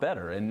it's a lot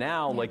better. And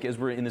now like as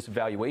we're in this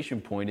evaluation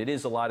point, it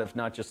is a lot of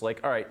not just like,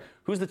 all right,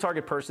 who's the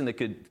target person that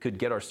could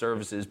get our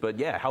services?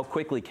 But how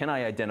quickly can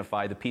I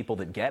identify the people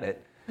that get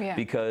it?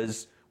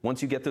 Because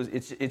once you get those,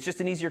 it's just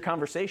an easier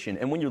conversation.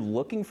 And when you're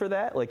looking for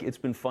that, like it's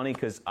been funny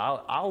because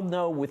I'll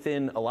know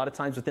within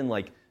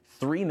like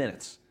 3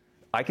 minutes,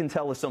 I can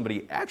tell if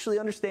somebody actually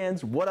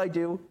understands what I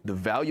do, the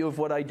value of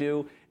what I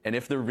do, and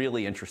if they're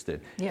really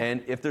interested.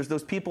 And if there's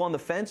those people on the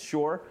fence,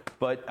 sure.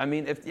 But I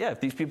mean, if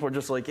these people are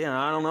just like,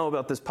 I don't know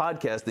about this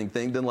podcasting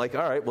thing, then like,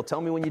 all right, well,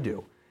 tell me when you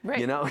do. Right.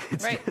 You know,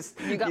 it's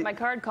just, you got my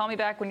card, call me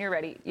back when you're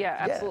ready. Yeah,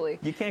 absolutely.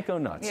 You can't go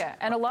nuts. Yeah,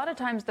 and a lot of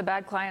times the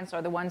bad clients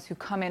are the ones who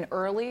come in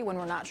early when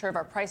we're not sure of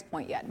our price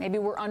point yet. Maybe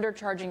we're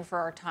undercharging for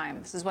our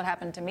time. This is what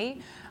happened to me.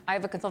 I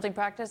have a consulting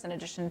practice in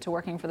addition to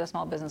working for the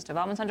Small Business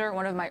Development Center.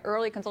 One of my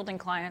early consulting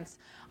clients,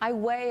 I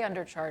way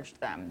undercharged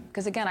them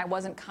because, again, I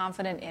wasn't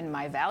confident in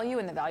my value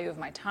and the value of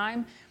my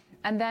time.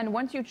 And then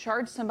once you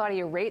charge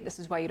somebody a rate, this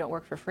is why you don't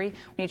work for free.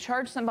 When you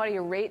charge somebody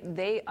a rate,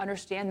 they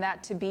understand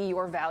that to be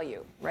your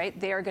value, right?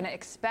 They are going to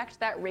expect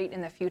that rate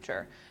in the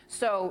future.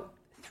 So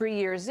 3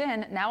 years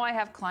in, now I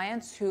have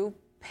clients who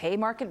pay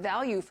market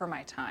value for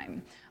my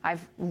time.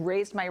 I've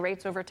raised my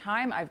rates over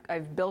time.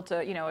 I've built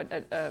a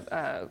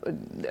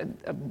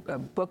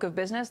book of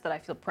business that I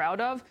feel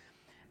proud of.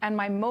 And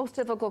my most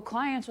difficult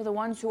clients are the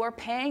ones who are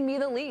paying me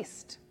the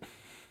least,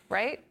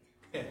 right?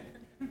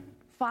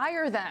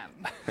 Fire them.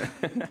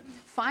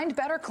 Find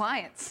better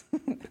clients.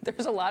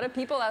 There's a lot of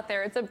people out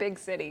there. It's a big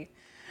city.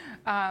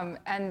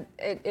 And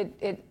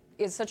it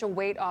is such a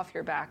weight off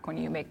your back when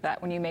you make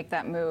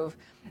that move.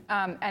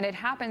 And it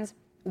happens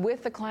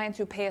with the clients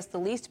who pay us the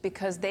least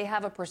because they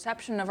have a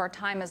perception of our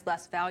time as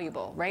less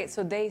valuable, right?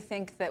 So they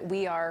think that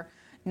we are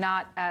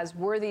not as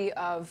worthy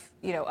of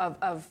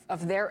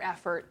their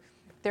effort.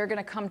 They're going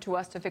to come to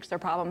us to fix their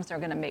problems. They're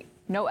going to make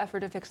no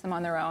effort to fix them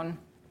on their own.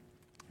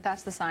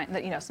 That's the sign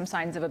that, some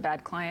signs of a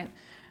bad client.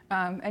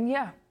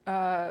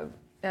 The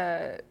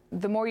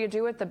more you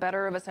do it, the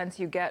better of a sense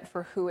you get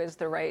for who is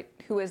that right,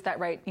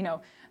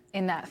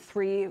 in that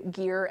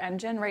 3-gear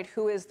engine, right?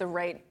 Who is the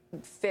right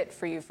fit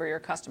for you, for your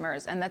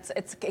customers? And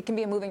it can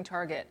be a moving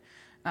target,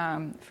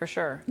 for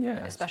sure.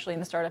 Especially in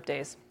the startup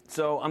days.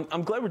 So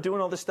I'm glad we're doing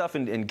all this stuff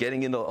and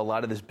getting into a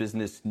lot of this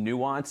business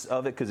nuance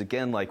of it. Because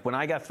again, like when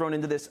I got thrown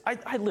into this,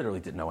 I literally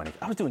didn't know anything.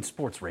 I was doing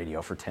sports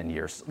radio for 10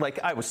 years. Like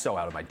I was so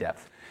out of my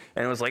depth.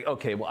 And it was like,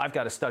 okay, well, I've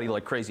got to study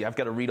like crazy. I've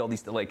got to read all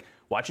these, like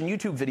watching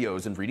YouTube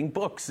videos and reading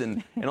books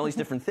and all these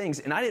different things.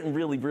 And I didn't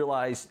really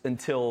realize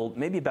until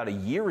maybe about a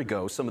year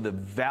ago some of the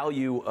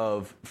value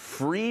of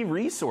free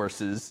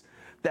resources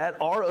that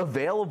are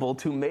available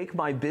to make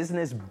my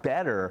business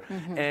better.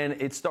 And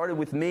it started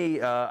with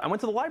me. I went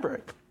to the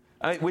library.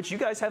 Which you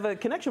guys have a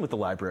connection with the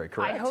library,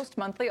 correct? I host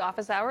monthly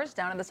office hours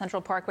down in the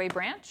Central Parkway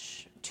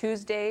branch,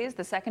 Tuesdays,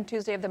 the second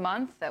Tuesday of the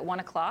month at 1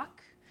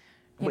 o'clock.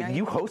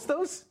 You host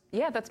those?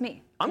 Yeah, that's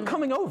me. I'm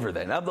coming over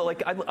then. I'm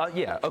like,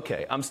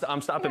 okay. I'm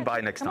stopping by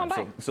next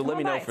time. So let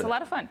me know. It's a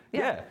lot of fun.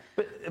 Yeah.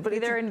 But be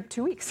there in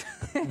 2 weeks.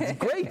 It's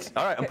great.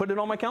 All right, I'm putting it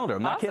on my calendar.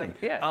 I'm not kidding.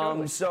 Yeah.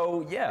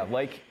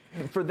 Totally.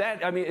 For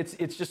that, I mean,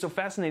 it's just so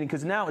fascinating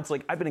because now it's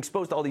like I've been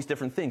exposed to all these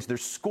different things.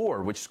 There's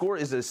SCORE, which SCORE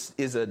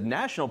is a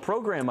national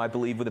program, I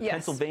believe, with a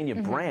Pennsylvania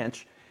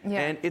branch.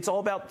 And it's all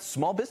about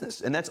small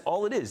business, and that's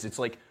all it is. It's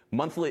like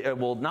monthly,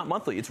 not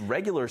monthly, it's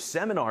regular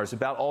seminars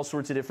about all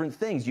sorts of different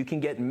things. You can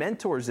get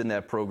mentors in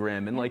that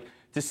program, and like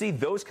to see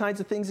those kinds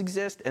of things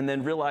exist, and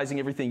then realizing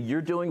everything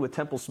you're doing with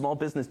Temple Small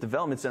Business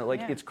Development Center,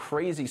 it's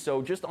crazy.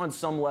 So just on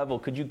some level,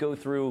 could you go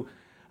through?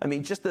 I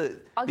mean,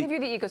 I'll give you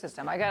the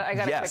ecosystem. I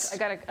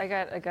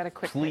got a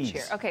quick pitch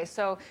here. Okay,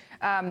 so.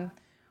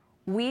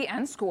 We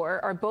and SCORE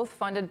are both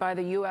funded by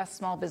the U.S.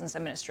 Small Business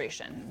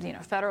Administration,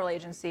 federal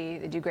agency.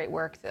 They do great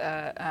work,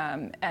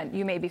 and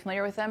you may be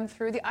familiar with them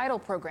through the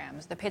EIDL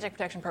programs, the Paycheck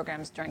Protection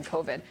programs during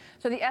COVID.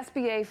 So the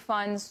SBA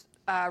funds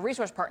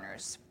resource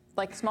partners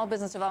like Small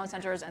Business Development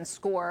Centers and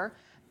SCORE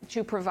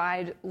to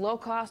provide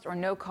low-cost or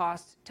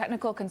no-cost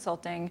technical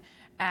consulting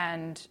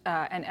and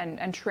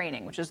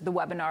training, which is the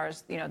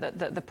webinars,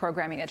 the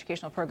programming,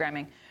 educational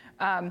programming.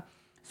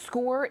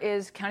 SCORE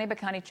is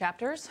county-by-county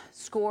chapters.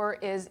 SCORE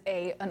is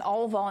an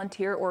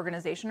all-volunteer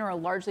organization or a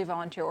largely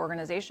volunteer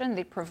organization.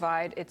 They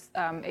provide,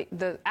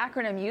 the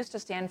acronym used to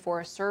stand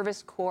for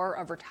Service Corps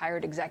of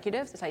Retired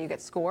Executives. That's how you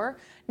get SCORE.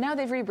 Now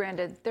they've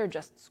rebranded. They're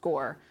just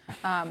SCORE.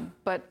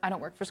 But I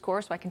don't work for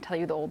SCORE, so I can tell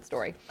you the old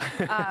story.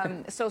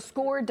 So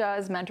SCORE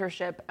does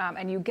mentorship,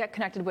 and you get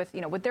connected with,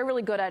 what they're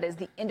really good at is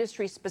the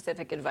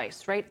industry-specific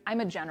advice, right?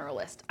 I'm a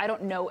generalist. I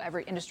don't know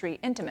every industry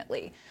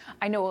intimately.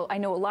 I know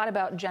a lot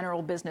about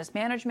general business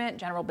management management,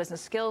 general business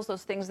skills,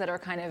 those things that are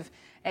kind of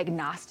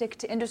agnostic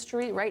to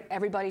industry, right?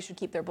 Everybody should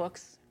keep their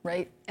books,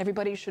 right?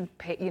 Everybody should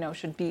pay,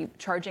 should be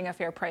charging a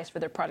fair price for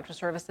their products or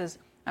services.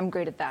 I'm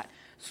great at that.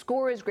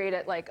 SCORE is great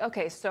at like,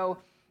 okay, so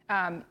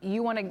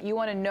you want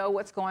to know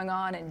what's going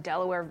on in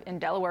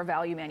Delaware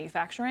value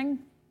manufacturing?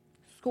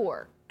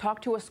 SCORE. Talk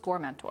to a SCORE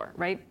mentor,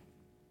 right?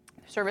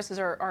 Services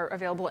are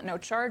available at no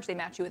charge. They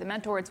match you with a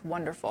mentor. It's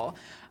wonderful.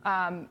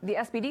 The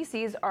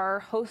SBDCs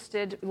are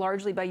hosted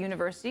largely by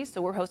universities,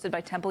 so we're hosted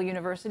by Temple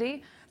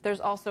University.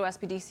 There's also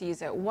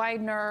SBDCs at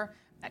Widener,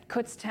 at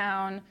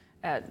Kutztown,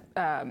 at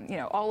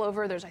all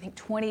over. There's I think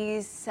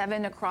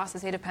 27 across the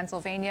state of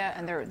Pennsylvania,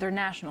 and they're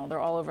national. They're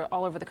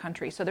all over the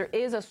country. So there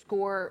is a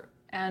SCORE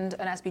and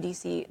an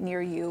SBDC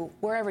near you,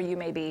 wherever you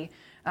may be.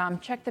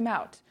 Check them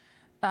out.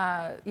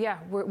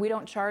 We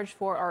don't charge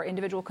for our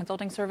individual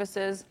consulting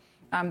services.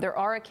 There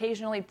are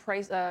occasionally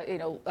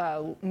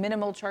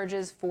minimal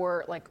charges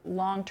for like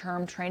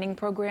long-term training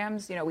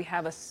programs. We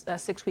have a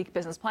 6-week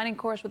business planning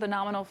course with a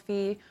nominal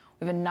fee.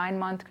 We have a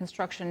 9-month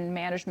construction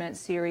management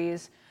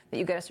series that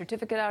you get a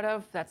certificate out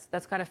of.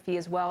 That's got a fee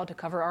as well to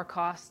cover our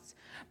costs.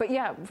 But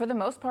yeah, for the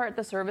most part,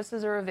 the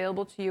services are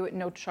available to you at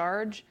no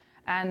charge.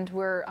 And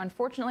we're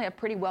unfortunately a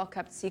pretty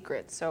well-kept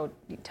secret. So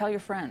tell your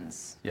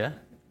friends. Yeah.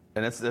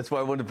 And that's why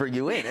I wanted to bring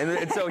you in.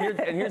 And so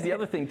here's the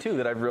other thing, too,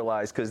 that I've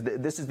realized, because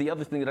this is the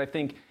other thing that I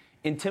think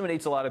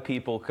intimidates a lot of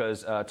people,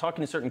 because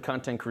talking to certain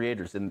content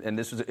creators, and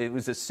it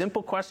was a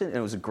simple question, and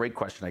it was a great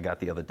question I got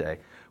the other day,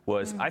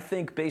 was I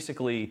think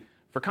basically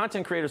for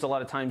content creators, a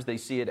lot of times they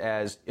see it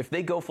as if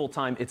they go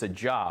full-time, it's a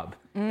job,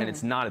 and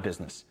it's not a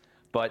business.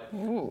 But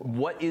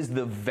what is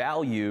the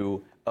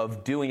value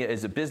of doing it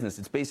as a business?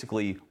 It's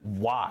basically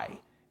why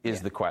is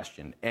the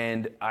question.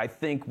 And I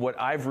think what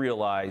I've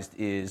realized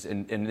is,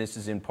 and this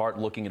is in part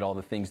looking at all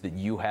the things that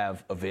you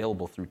have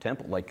available through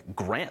Temple, like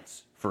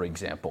grants, for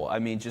example. I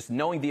mean, just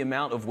knowing the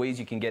amount of ways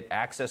you can get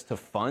access to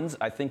funds,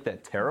 I think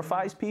that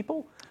terrifies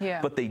people,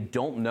 but they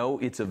don't know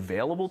it's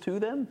available to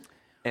them,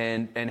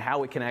 and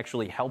how it can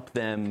actually help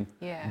them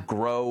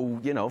grow,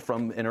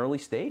 from an early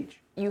stage.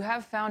 You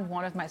have found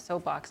one of my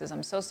soapboxes.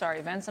 I'm so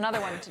sorry, Vince.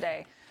 Another one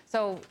today.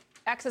 So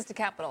access to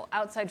capital,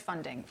 outside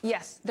funding.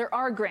 Yes, there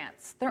are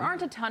grants. There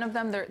aren't a ton of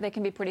them. They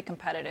can be pretty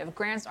competitive.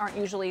 Grants aren't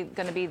usually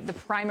going to be the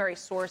primary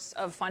source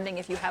of funding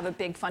if you have a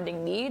big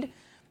funding need,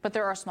 but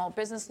there are small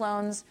business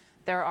loans.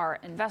 There are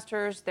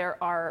investors. There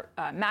are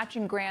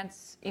matching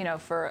grants,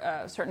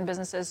 for certain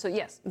businesses. So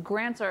yes,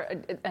 grants are,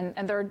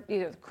 and there are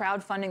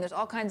crowdfunding. There's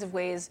all kinds of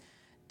ways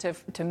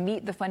to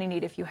meet the funding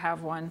need if you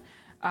have one.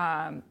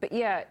 But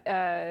yeah,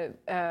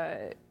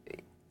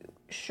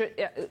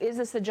 is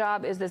this a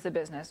job? Is this a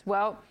business?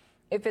 Well,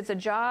 if it's a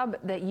job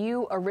that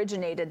you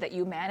originated, that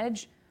you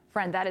manage,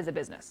 friend, that is a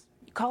business.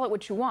 You call it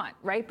what you want,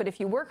 right? But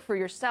if you work for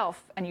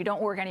yourself and you don't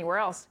work anywhere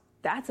else,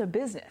 that's a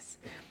business.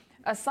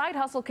 A side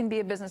hustle can be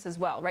a business as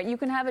well, right? You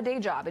can have a day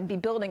job and be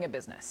building a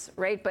business,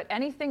 right? But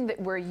anything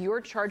where you're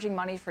charging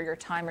money for your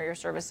time or your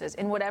services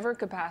in whatever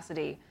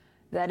capacity,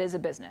 that is a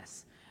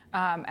business.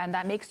 And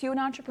that makes you an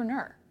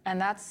entrepreneur.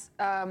 And that's,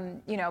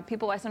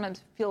 people, I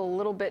sometimes feel a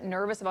little bit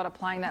nervous about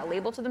applying that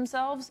label to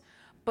themselves.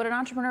 But an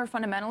entrepreneur,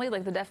 fundamentally,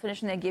 like the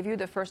definition they give you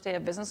the first day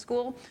of business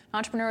school, an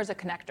entrepreneur is a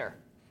connector.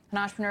 An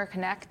entrepreneur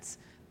connects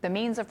the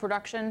means of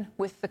production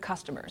with the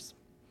customers.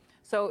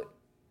 So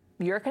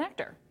you're a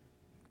connector.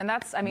 And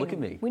that's, Look at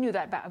me. We knew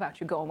that about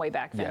you going way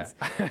back, Vince.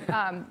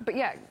 But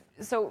yeah,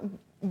 so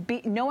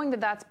knowing that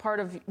that's part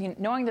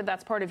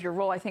of your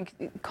role, I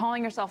think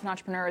calling yourself an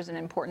entrepreneur is an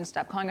important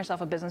step. Calling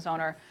yourself a business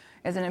owner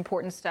is an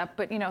important step.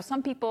 But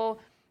some people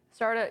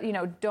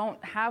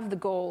don't have the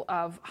goal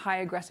of high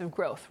aggressive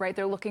growth, right?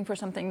 They're looking for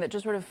something that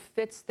just sort of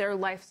fits their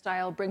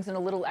lifestyle, brings in a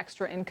little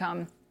extra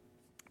income.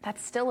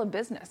 That's still a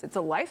business. It's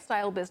a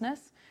lifestyle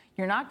business.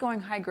 You're not going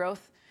high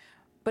growth,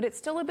 but it's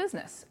still a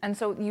business. And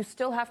so you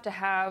still have to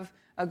have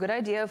a good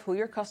idea of who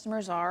your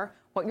customers are,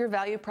 what your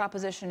value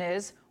proposition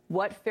is,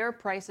 what fair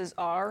prices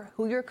are,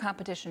 who your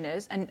competition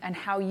is, and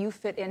how you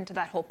fit into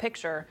that whole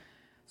picture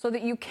so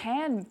that you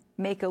can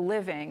make a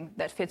living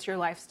that fits your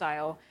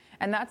lifestyle.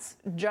 And that's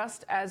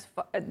just as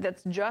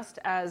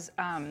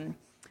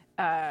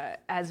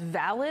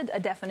valid a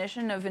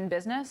definition of in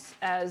business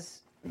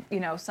as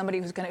somebody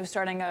who's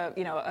starting a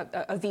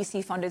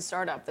VC-funded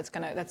startup that's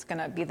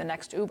gonna be the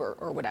next Uber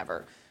or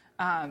whatever.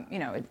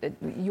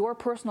 Your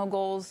personal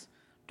goals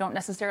don't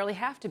necessarily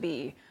have to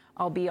be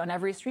I'll be on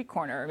every street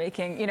corner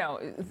making,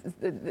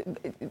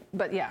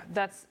 but yeah,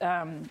 that's,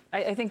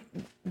 I think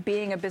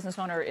being a business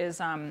owner is,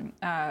 can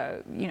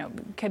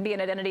be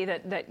an identity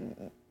that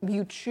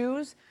you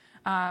choose.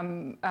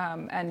 And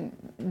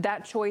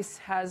that choice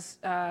has,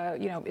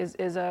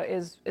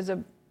 is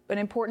an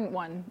important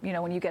one,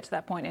 when you get to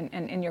that point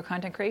in your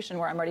content creation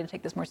where I'm ready to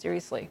take this more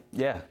seriously.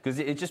 Yeah, because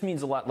it just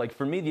means a lot. Like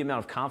for me, the amount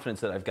of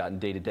confidence that I've gotten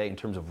day to day in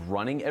terms of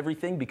running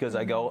everything, because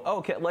I go, oh,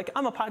 okay, like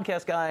I'm a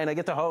podcast guy and I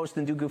get to host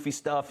and do goofy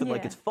stuff and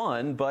like it's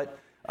fun, but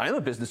I am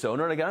a business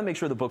owner, and I got to make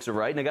sure the books are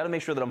right, and I got to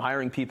make sure that I'm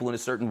hiring people in a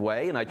certain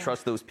way, and I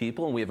trust those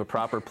people, and we have a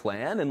proper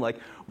plan, and like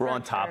we're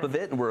on top of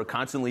it, and we're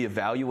constantly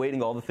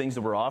evaluating all the things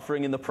that we're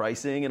offering and the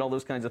pricing and all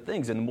those kinds of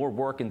things. And the more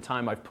work and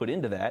time I've put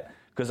into that,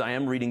 because I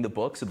am reading the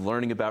books and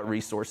learning about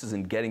resources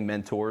and getting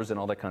mentors and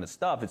all that kind of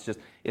stuff,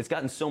 it's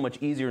gotten so much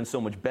easier and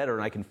so much better,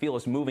 and I can feel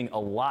us moving a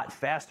lot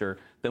faster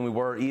than we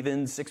were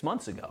even 6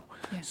 months ago.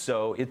 Yeah.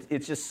 So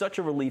it's just such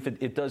a relief.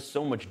 It does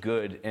so much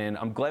good, and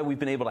I'm glad we've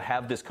been able to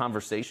have this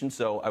conversation.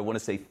 So I want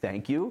to say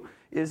thank you,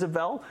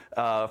 Isabel,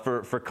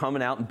 for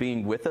coming out and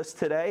being with us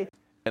today.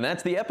 And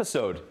that's the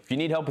episode. If you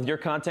need help with your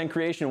content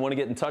creation and want to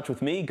get in touch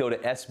with me, go to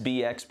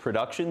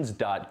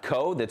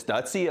sbxproductions.co. That's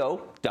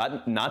 .co,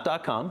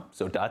 not .com,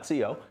 so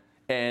 .co.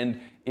 And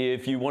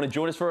if you want to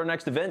join us for our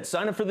next event,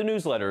 sign up for the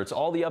newsletter. It's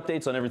all the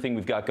updates on everything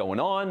we've got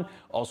going on,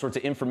 all sorts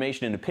of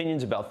information and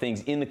opinions about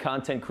things in the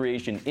content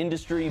creation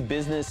industry,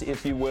 business,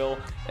 if you will.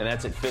 And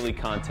that's at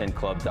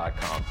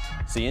phillycontentclub.com.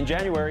 See you in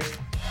January.